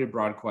a loaded,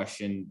 broad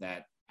question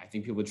that I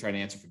think people try to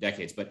answer for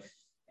decades, but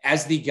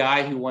as the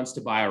guy who wants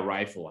to buy a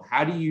rifle,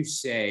 how do you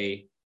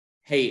say,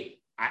 hey,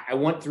 I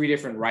want 3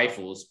 different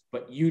rifles,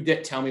 but you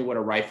tell me what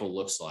a rifle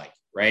looks like,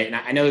 right? And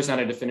I know there's not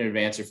a definitive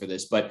answer for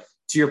this, but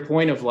to your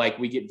point of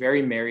we get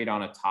very married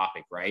on a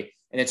topic, right?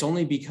 And it's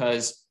only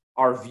because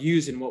our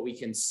views and what we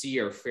can see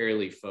are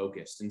fairly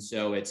focused. And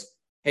so it's,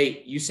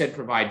 hey, you said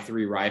provide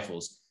 3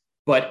 rifles.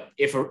 But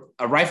if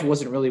a rifle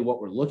wasn't really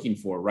what we're looking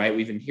for, right?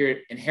 We've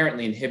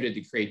inherently inhibited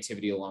the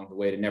creativity along the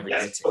way to never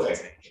get to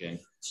attention.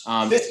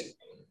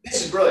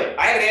 This is brilliant.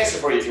 I have an answer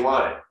for you if you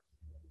want it.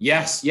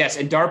 Yes.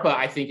 And DARPA,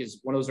 I think, is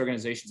one of those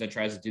organizations that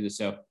tries to do this.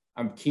 So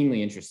I'm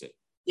keenly interested.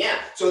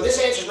 Yeah. So this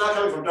answer is not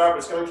coming from DARPA.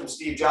 It's coming from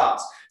Steve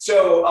Jobs.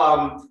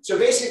 So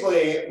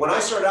basically, when I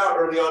started out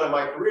early on in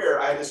my career,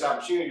 I had this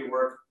opportunity to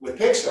work with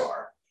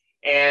Pixar.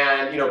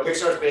 And,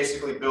 Pixar is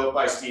basically built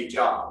by Steve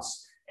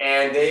Jobs.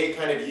 And they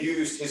kind of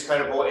used his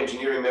kind of whole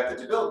engineering method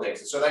to build things.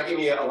 And so that gave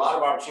me a lot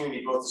of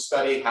opportunity both to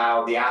study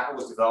how the Apple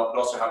was developed,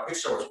 but also how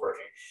Pixar was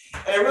working.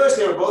 And I realized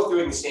they were both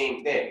doing the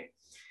same thing.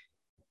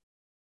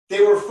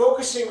 They were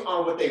focusing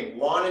on what they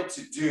wanted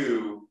to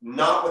do,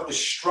 not what the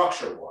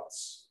structure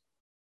was.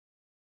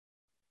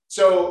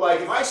 So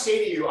if I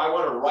say to you, I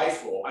want a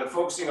rifle, I'm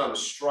focusing on the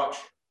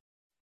structure.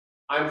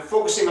 I'm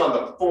focusing on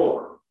the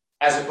form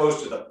as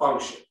opposed to the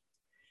function.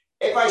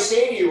 If I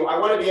say to you, I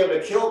want to be able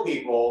to kill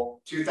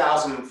people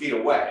 2,000 feet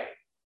away,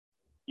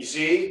 you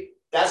see,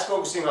 that's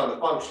focusing on the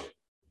function.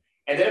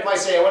 And then if I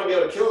say I want to be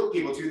able to kill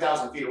people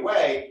 2,000 feet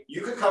away,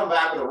 you could come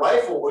back with a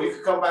rifle, or you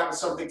could come back with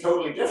something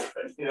totally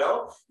different, You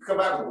come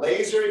back with a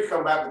laser, you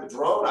come back with a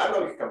drone, I don't know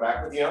what you could come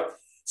back with,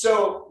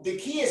 So the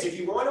key is, if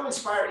you want to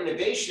inspire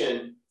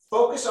innovation,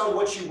 focus on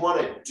what you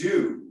want to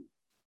do,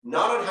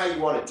 not on how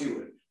you want to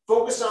do it.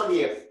 Focus on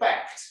the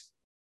effect.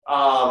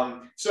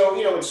 So,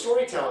 in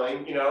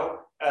storytelling,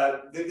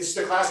 this is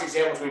the classic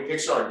example between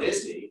Pixar and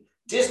Disney.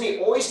 Disney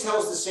always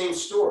tells the same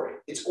story.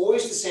 It's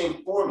always the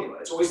same formula.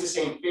 It's always the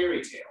same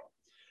fairy tale.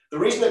 The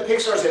reason that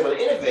Pixar is able to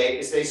innovate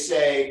is they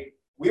say,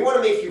 we want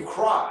to make you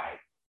cry,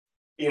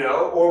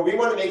 or we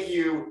want to make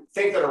you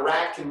think that a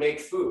rat can make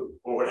food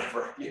or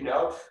whatever,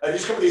 They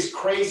just come with these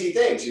crazy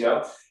things,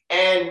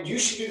 and you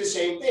should do the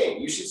same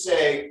thing. You should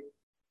say,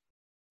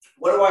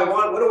 what do I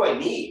want? What do I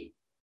need?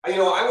 I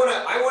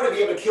want to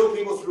be able to kill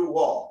people through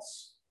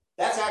walls.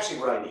 That's actually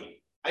what I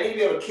need. I need to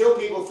be able to kill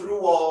people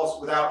through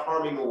walls without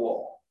harming the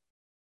wall.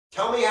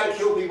 Tell me how to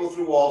kill people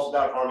through walls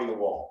without harming the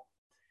wall.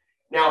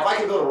 Now, if I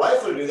can build a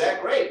rifle to do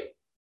that, great.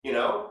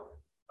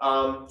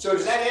 So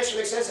does that answer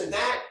make sense? And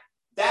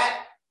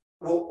that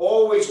will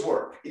always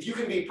work. If you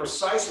can be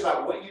precise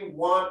about what you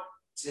want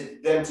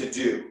them to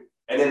do,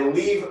 and then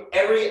leave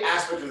every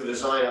aspect of the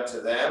design up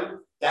to them,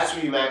 that's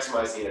where you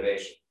maximize the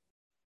innovation.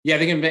 Yeah, I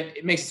think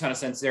it makes a ton of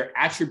sense. They're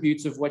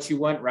attributes of what you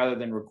want rather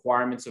than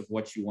requirements of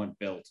what you want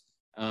built.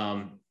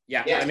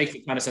 That makes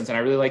a ton of sense. And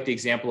I really like the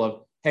example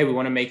of, hey, we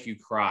want to make you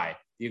cry.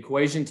 The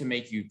equation to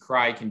make you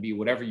cry can be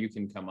whatever you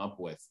can come up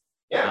with.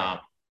 Yeah.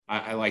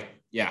 I like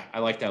that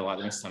a lot.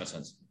 That makes a ton of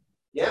sense.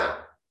 Yeah.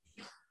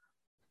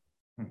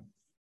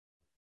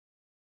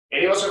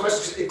 Any other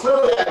questions?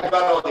 Clearly, I've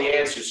got all the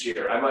answers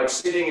here. I'm like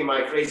sitting in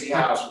my crazy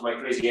house with my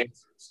crazy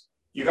answers.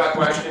 You got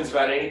questions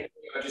about anything?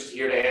 I'm just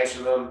here to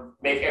answer them.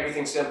 Make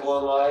everything simple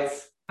in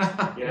life,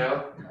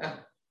 Well,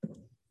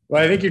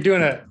 I think you're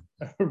doing a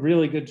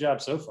really good job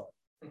so far.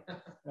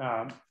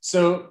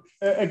 So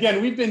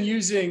again, we've been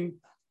using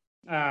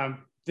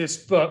this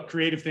book,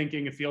 Creative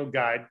Thinking, a Field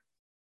Guide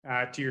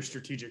to Your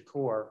Strategic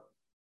Core.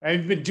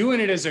 I've been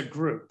doing it as a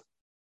group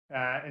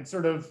and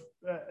sort of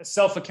a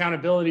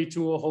self-accountability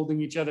tool,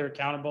 holding each other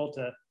accountable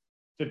to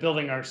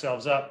building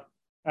ourselves up.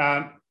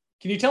 Can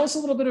you tell us a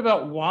little bit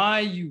about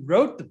why you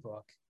wrote the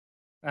book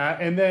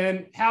and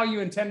then how you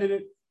intended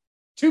it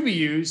to be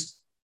used?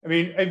 I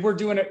mean, we're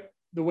doing it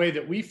the way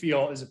that we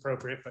feel is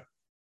appropriate, but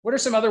what are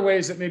some other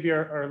ways that maybe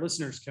our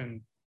listeners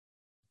can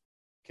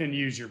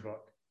use your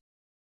book?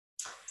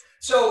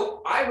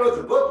 So I wrote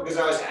the book because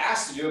I was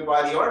asked to do it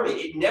by the Army.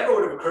 It never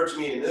would have occurred to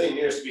me in a million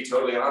years, to be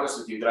totally honest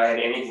with you, that I had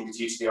anything to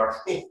teach the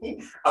Army.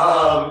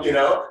 I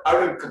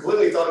would have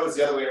completely thought it was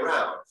the other way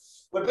around.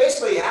 What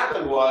basically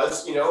happened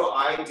was,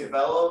 I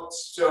developed,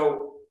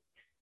 so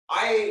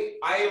I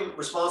am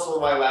responsible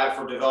in my lab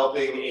for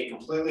developing a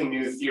completely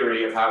new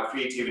theory of how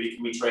creativity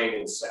can be trained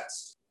and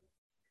assessed.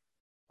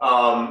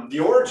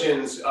 The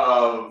origins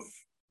of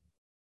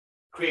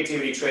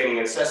creativity training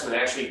and assessment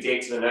actually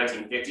date to the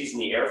 1950s in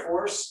the Air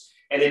Force,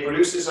 and they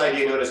produced this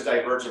idea known as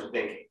divergent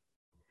thinking.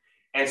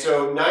 And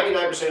so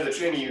 99% of the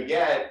training you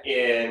get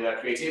in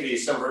creativity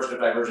is some version of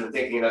divergent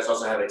thinking, and that's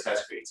also how they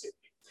test creativity.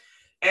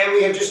 And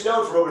we have just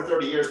known for over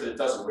 30 years that it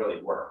doesn't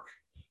really work.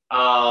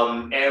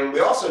 And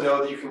we also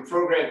know that you can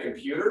program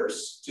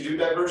computers to do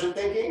divergent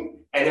thinking,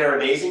 and they're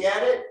amazing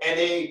at it, and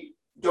they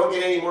don't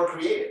get any more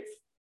creative.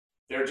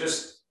 They're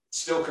just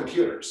still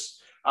computers.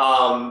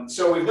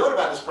 So we've known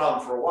about this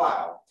problem for a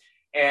while.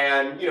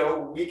 And,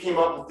 we came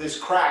up with this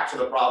crack to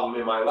the problem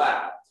in my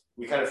lab.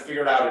 We kind of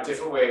figured out a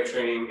different way of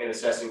training and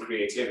assessing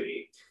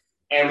creativity.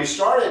 And we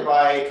started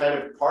by kind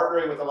of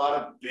partnering with a lot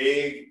of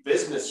big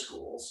business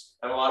schools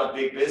and a lot of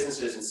big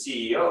businesses and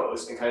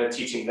CEOs and kind of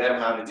teaching them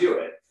how to do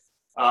it.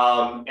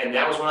 And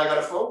that was when I got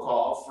a phone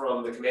call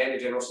from the Command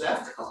and General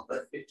Staff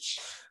College,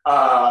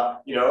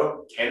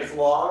 Kenneth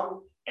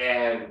Long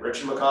and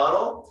Richard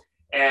McConnell.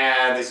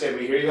 And they said,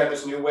 we hear you have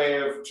this new way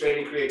of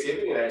training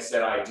creativity. And I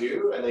said, I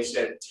do. And they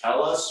said,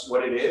 tell us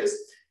what it is.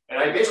 And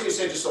I basically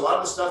said just a lot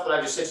of the stuff that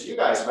I just said to you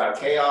guys about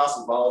chaos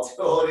and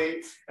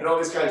volatility and all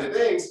these kinds of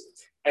things.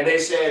 And they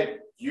said,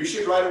 you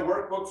should write a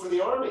workbook for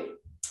the Army.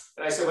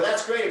 And I said, well,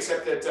 that's great,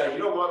 except that you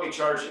don't want me in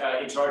charge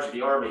of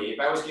the Army. If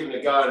I was given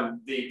a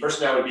gun, the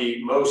person I would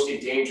be most in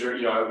danger,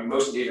 I would be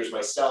most in danger is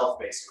myself,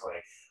 basically.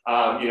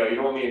 You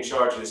don't want me in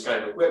charge of this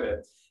kind of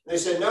equipment. And they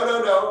said, no.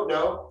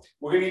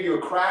 We're going to give you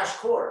a crash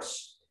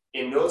course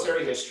in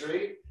military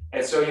history.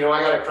 And so,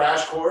 I got a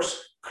crash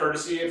course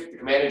courtesy of the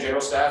Command and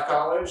General Staff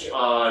College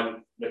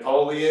on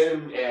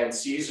Napoleon and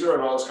Caesar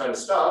and all this kind of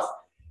stuff.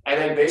 And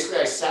then basically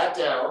I sat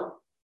down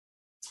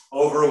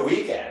over a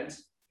weekend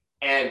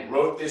and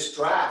wrote this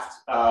draft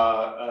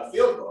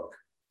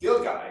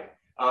field guide,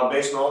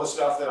 based on all the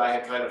stuff that I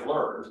had kind of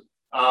learned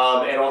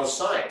and all the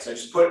science. I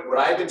just put what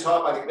I had been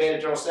taught by the Command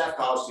and General Staff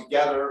College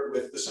together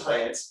with the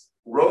science,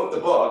 wrote the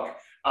book,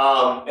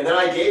 and then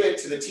I gave it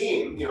to the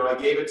team. I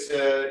gave it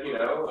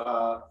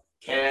to,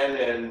 Ken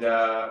and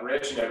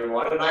Rich and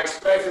everyone, and I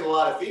expected a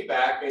lot of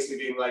feedback, basically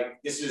being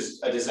like, this is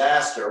a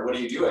disaster, what are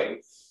you doing?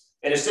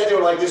 And instead they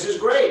were like, this is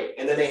great.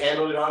 And then they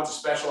handled it on to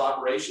special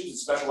operations, and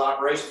special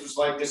operations was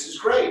like, this is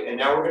great. And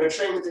now we're going to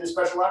train within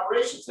special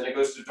operations. Then it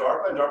goes to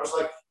DARPA, and DARPA's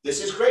like,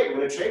 this is great, we're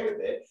going to train with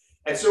it.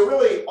 And so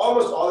really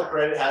almost all the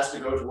credit has to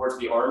go towards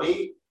the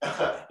Army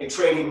in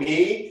training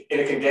me in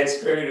a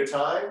condensed period of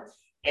time.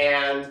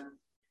 And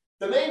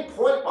the main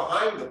point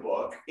behind the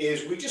book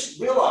is we just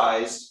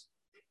realized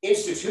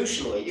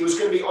institutionally it was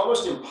going to be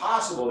almost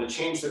impossible to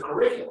change the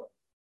curriculum.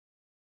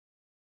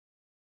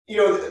 You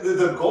know,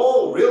 the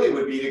goal really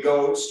would be to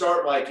go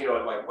start like, you know,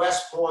 at like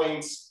West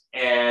Point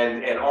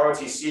and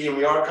ROTC, and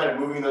we are kind of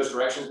moving in those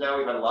directions now.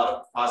 We've had a lot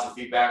of positive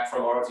feedback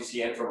from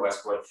ROTC and from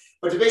West Point,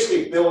 but to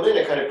basically build in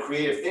a kind of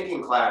creative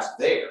thinking class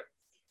there,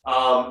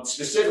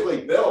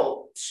 specifically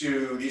built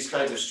to these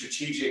kinds of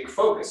strategic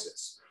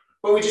focuses.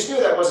 But we just knew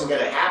that wasn't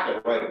going to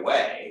happen right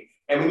away.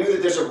 And we knew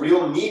that there's a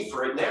real need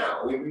for it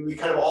now. We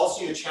kind of all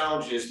see the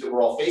challenges that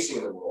we're all facing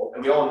in the world,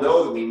 and we all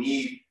know that we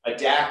need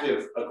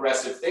adaptive,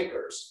 aggressive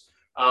thinkers.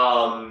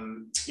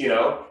 You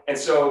know, and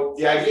so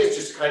the idea is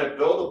just to kind of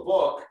build a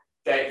book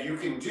that you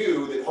can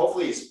do that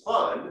hopefully is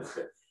fun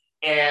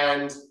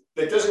and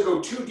that doesn't go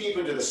too deep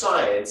into the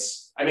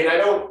science. I mean, I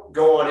don't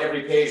go on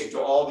every page into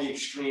all the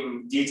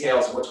extreme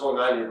details of what's going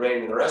on in your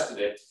brain and the rest of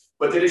it,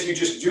 but that if you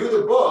just do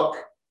the book,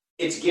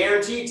 it's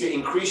guaranteed to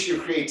increase your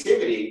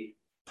creativity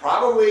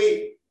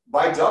probably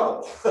by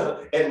double,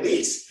 at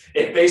least,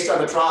 based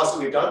on the trials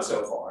that we've done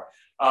so far.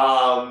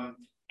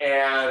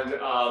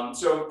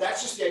 So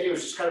that's just the idea. It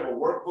was just kind of a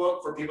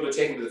workbook for people to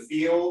take into the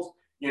field,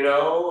 you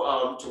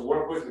know, to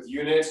work with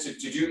units,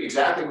 to do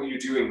exactly what you're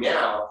doing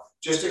now,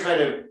 just to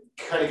kind of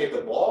get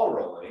the ball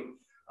rolling.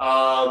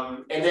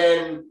 And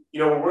then, you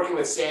know, we're working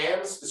with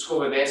SAMS, the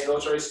School of Advanced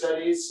Military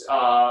Studies,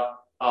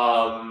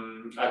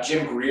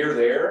 Jim Greer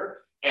there,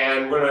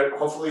 and we're going to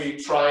hopefully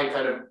try and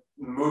kind of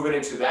move it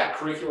into that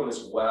curriculum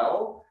as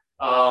well.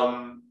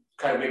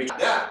 Kind of maybe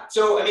that.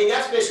 So, I mean,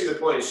 that's basically the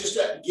point. It's just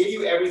to give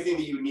you everything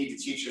that you need to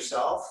teach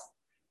yourself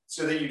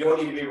so that you don't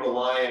need to be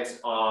reliant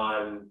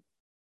on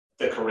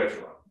the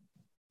curriculum.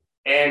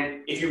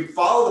 And if you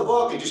follow the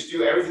book and just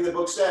do everything the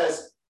book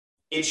says,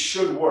 it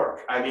should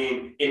work. I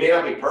mean, it may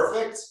not be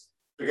perfect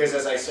because,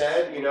 as I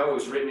said, you know, it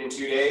was written in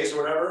 2 days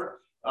or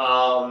whatever.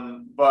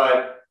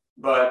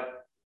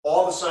 But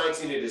all the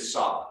science in it is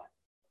solid.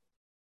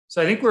 So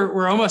I think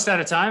we're almost out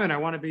of time, and I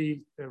want to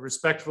be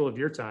respectful of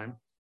your time.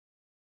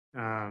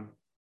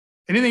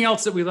 Anything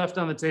else that we left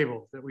on the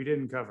table that we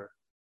didn't cover?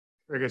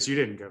 Or I guess you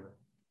didn't cover.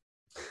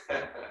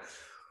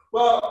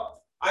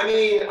 Well, I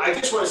mean, I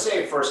just want to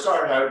say for a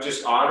start how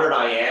just honored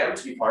I am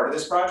to be part of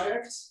this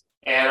project.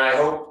 And I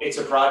hope it's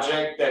a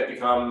project that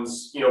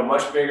becomes, you know,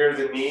 much bigger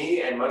than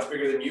me and much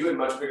bigger than you and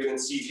much bigger than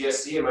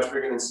CGSC and much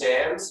bigger than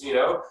SAMS. You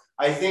know,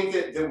 I think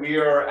that we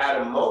are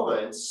at a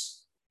moment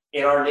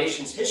in our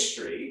nation's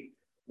history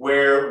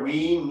where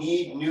we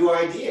need new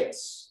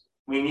ideas.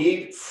 We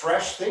need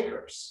fresh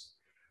thinkers.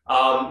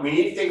 We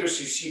need thinkers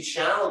who see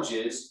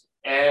challenges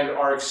and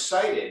are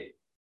excited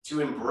to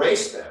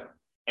embrace them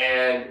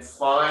and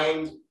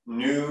find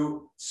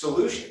new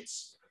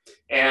solutions.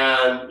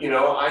 And, you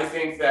know, I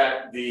think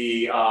that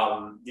the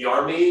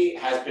Army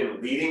has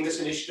been leading this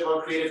initiative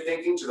on creative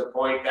thinking to the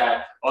point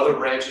that other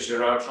branches are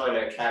now trying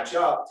to catch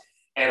up.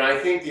 And I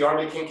think the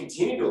Army can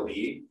continue to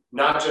lead,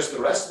 not just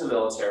the rest of the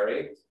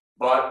military,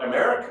 but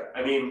America.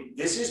 I mean,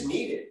 this is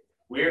needed.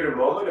 We're in a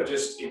moment of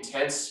just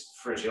intense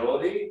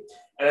fragility.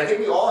 And I think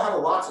we all have a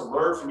lot to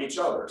learn from each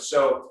other.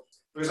 So,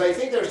 because I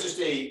think there's just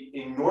an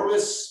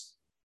enormous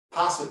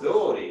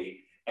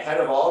possibility ahead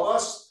of all of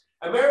us.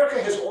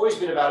 America has always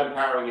been about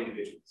empowering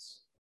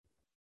individuals.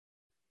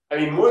 I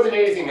mean, more than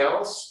anything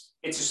else,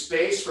 it's a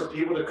space for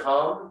people to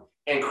come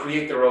and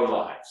create their own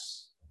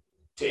lives,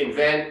 to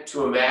invent,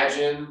 to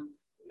imagine,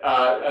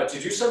 to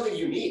do something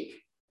unique.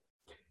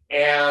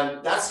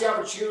 And that's the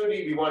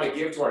opportunity we want to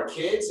give to our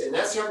kids, and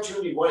that's the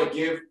opportunity we want to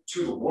give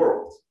to the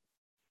world.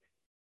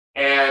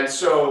 And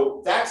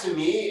so that to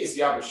me is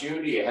the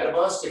opportunity ahead of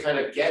us to kind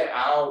of get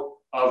out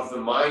of the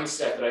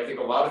mindset that I think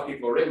a lot of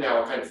people are in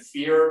now, a kind of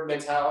fear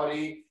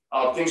mentality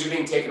of things are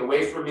being taken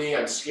away from me.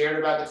 I'm scared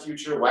about the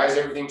future. Why is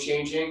everything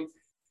changing?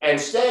 And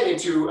instead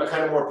into a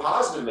kind of more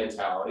positive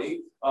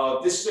mentality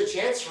of this is a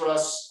chance for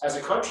us as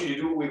a country to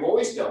do what we've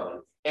always done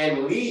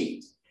and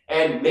lead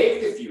and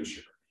make the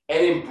future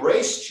and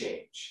embrace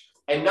change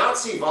and not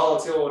see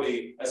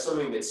volatility as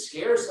something that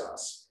scares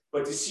us,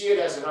 but to see it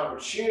as an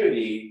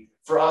opportunity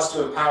for us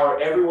to empower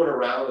everyone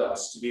around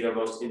us to be their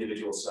most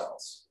individual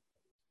selves.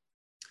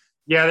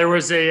 Yeah, there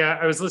was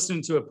I was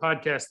listening to a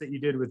podcast that you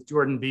did with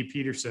Jordan B.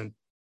 Peterson.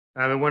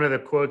 And one of the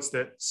quotes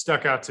that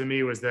stuck out to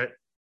me was that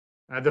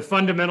the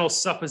fundamental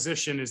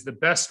supposition is the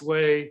best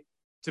way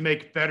to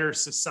make better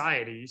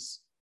societies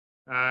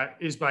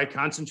is by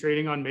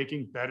concentrating on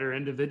making better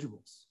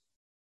individuals.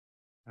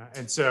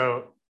 And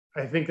so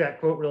I think that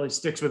quote really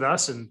sticks with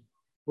us, and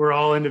we're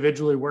all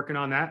individually working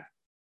on that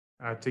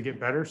to get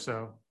better.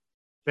 So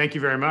thank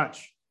you very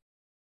much.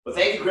 Well,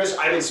 thank you, Chris.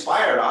 I'm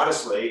inspired,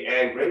 honestly,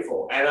 and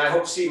grateful. And I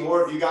hope to see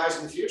more of you guys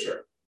in the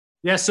future.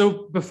 Yeah,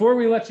 so before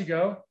we let you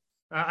go,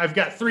 I've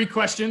got 3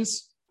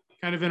 questions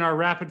kind of in our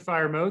rapid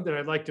fire mode that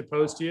I'd like to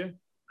pose to you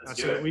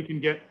so that we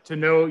can get to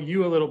know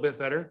you a little bit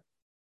better.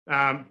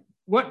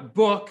 What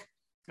book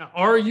Now,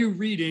 are you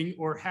reading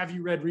or have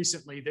you read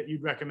recently that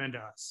you'd recommend to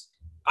us?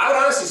 I would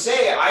honestly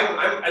say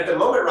I'm at the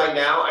moment right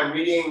now, I'm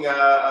reading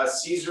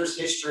Caesar's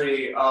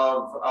history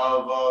of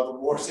the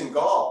wars in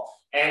Gaul.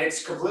 And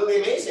it's completely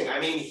amazing. I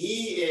mean,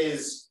 he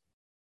is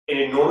an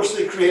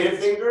enormously creative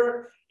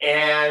thinker,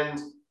 and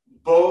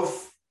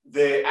both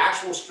the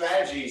actual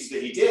strategies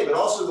that he did, but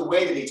also the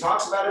way that he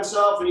talks about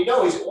himself. And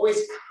he's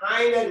always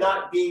kind of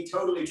not being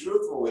totally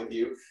truthful with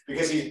you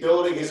because he's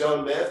building his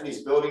own myth and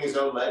he's building his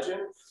own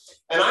legend.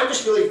 And I'm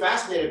just really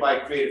fascinated by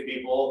creative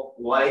people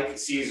like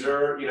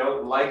Caesar,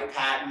 like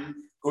Patton,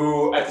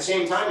 who at the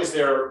same time as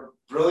they're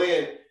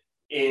brilliant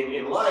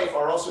in life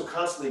are also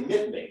constantly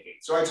myth making.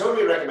 So I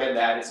totally recommend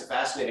that. It's a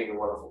fascinating and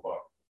wonderful book.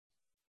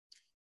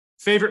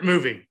 Favorite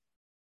movie?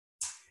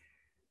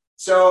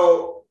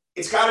 So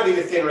it's got to be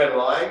The Thin Red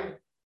Line.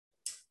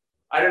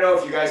 I don't know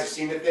if you guys have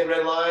seen The Thin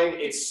Red Line.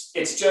 It's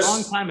just a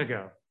long time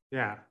ago.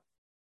 Yeah.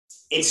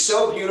 It's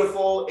so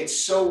beautiful. It's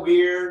so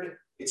weird.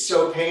 It's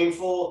so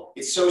painful.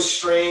 It's so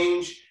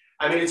strange.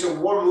 I mean, it's a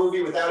war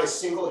movie without a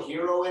single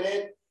hero in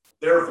it.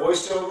 There are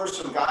voiceovers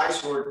from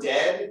guys who are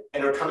dead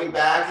and are coming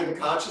back into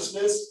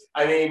consciousness.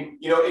 I mean,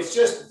 it's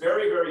just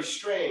very, very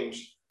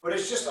strange, but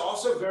it's just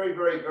also very,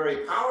 very,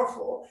 very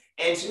powerful.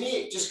 And to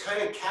me, it just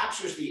kind of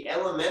captures the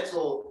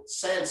elemental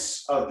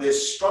sense of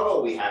this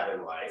struggle we have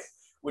in life,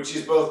 which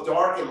is both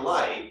dark and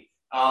light,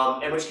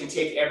 and which can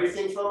take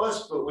everything from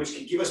us, but which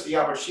can give us the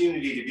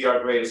opportunity to be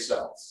our greatest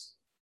selves.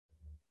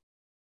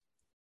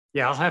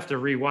 Yeah, I'll have to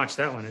rewatch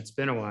that one. It's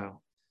been a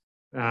while.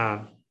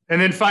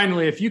 And then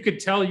finally, if you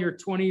could tell your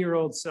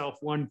 20-year-old self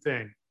one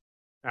thing,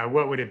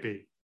 what would it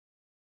be?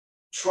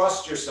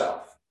 Trust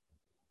yourself.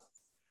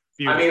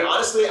 Beautiful. I mean,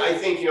 honestly, I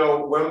think,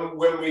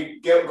 when we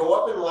go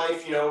up in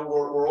life,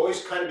 we're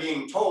always kind of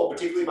being told,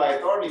 particularly by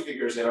authority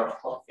figures in our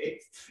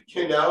life,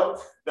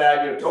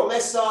 that, don't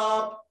mess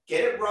up,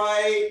 get it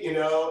right,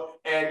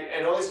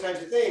 and all these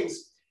kinds of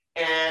things.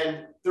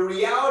 And the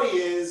reality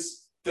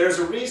is there's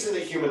a reason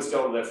that humans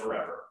don't live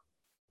forever.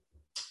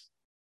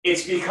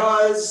 It's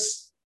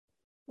because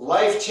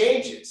life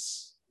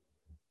changes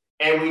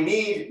and we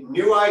need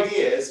new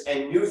ideas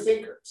and new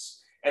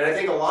thinkers. And I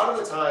think a lot of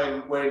the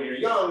time when you're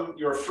young,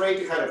 you're afraid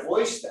to kind of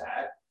voice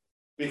that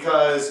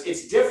because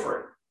it's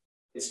different.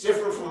 It's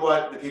different from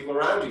what the people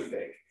around you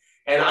think.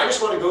 And I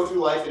just want to go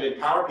through life and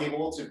empower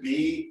people to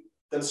be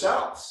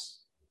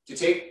themselves, to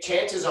take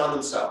chances on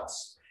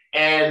themselves,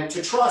 and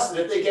to trust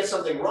that if they get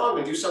something wrong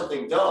and do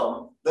something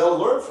dumb, they'll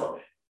learn from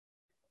it.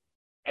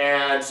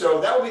 And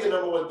so that would be the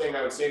number one thing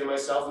I would say to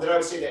myself. And then I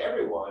would say to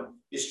everyone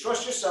is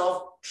trust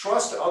yourself,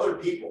 trust other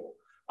people.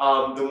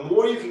 The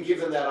more you can give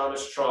them that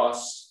honest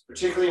trust,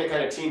 particularly in a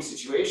kind of team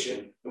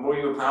situation, the more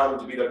you empower them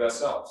to be their best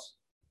selves.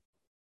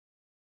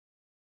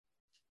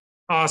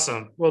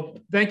 Awesome. Well,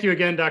 thank you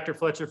again, Dr.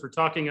 Fletcher, for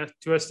talking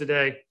to us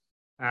today.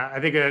 I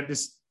think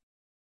this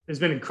has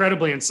been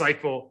incredibly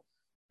insightful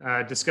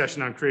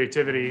discussion on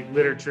creativity,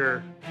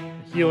 literature,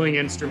 a healing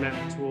instrument,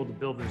 a tool to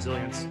build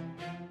resilience.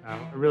 I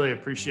really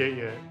appreciate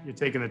you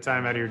taking the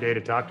time out of your day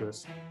to talk to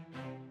us.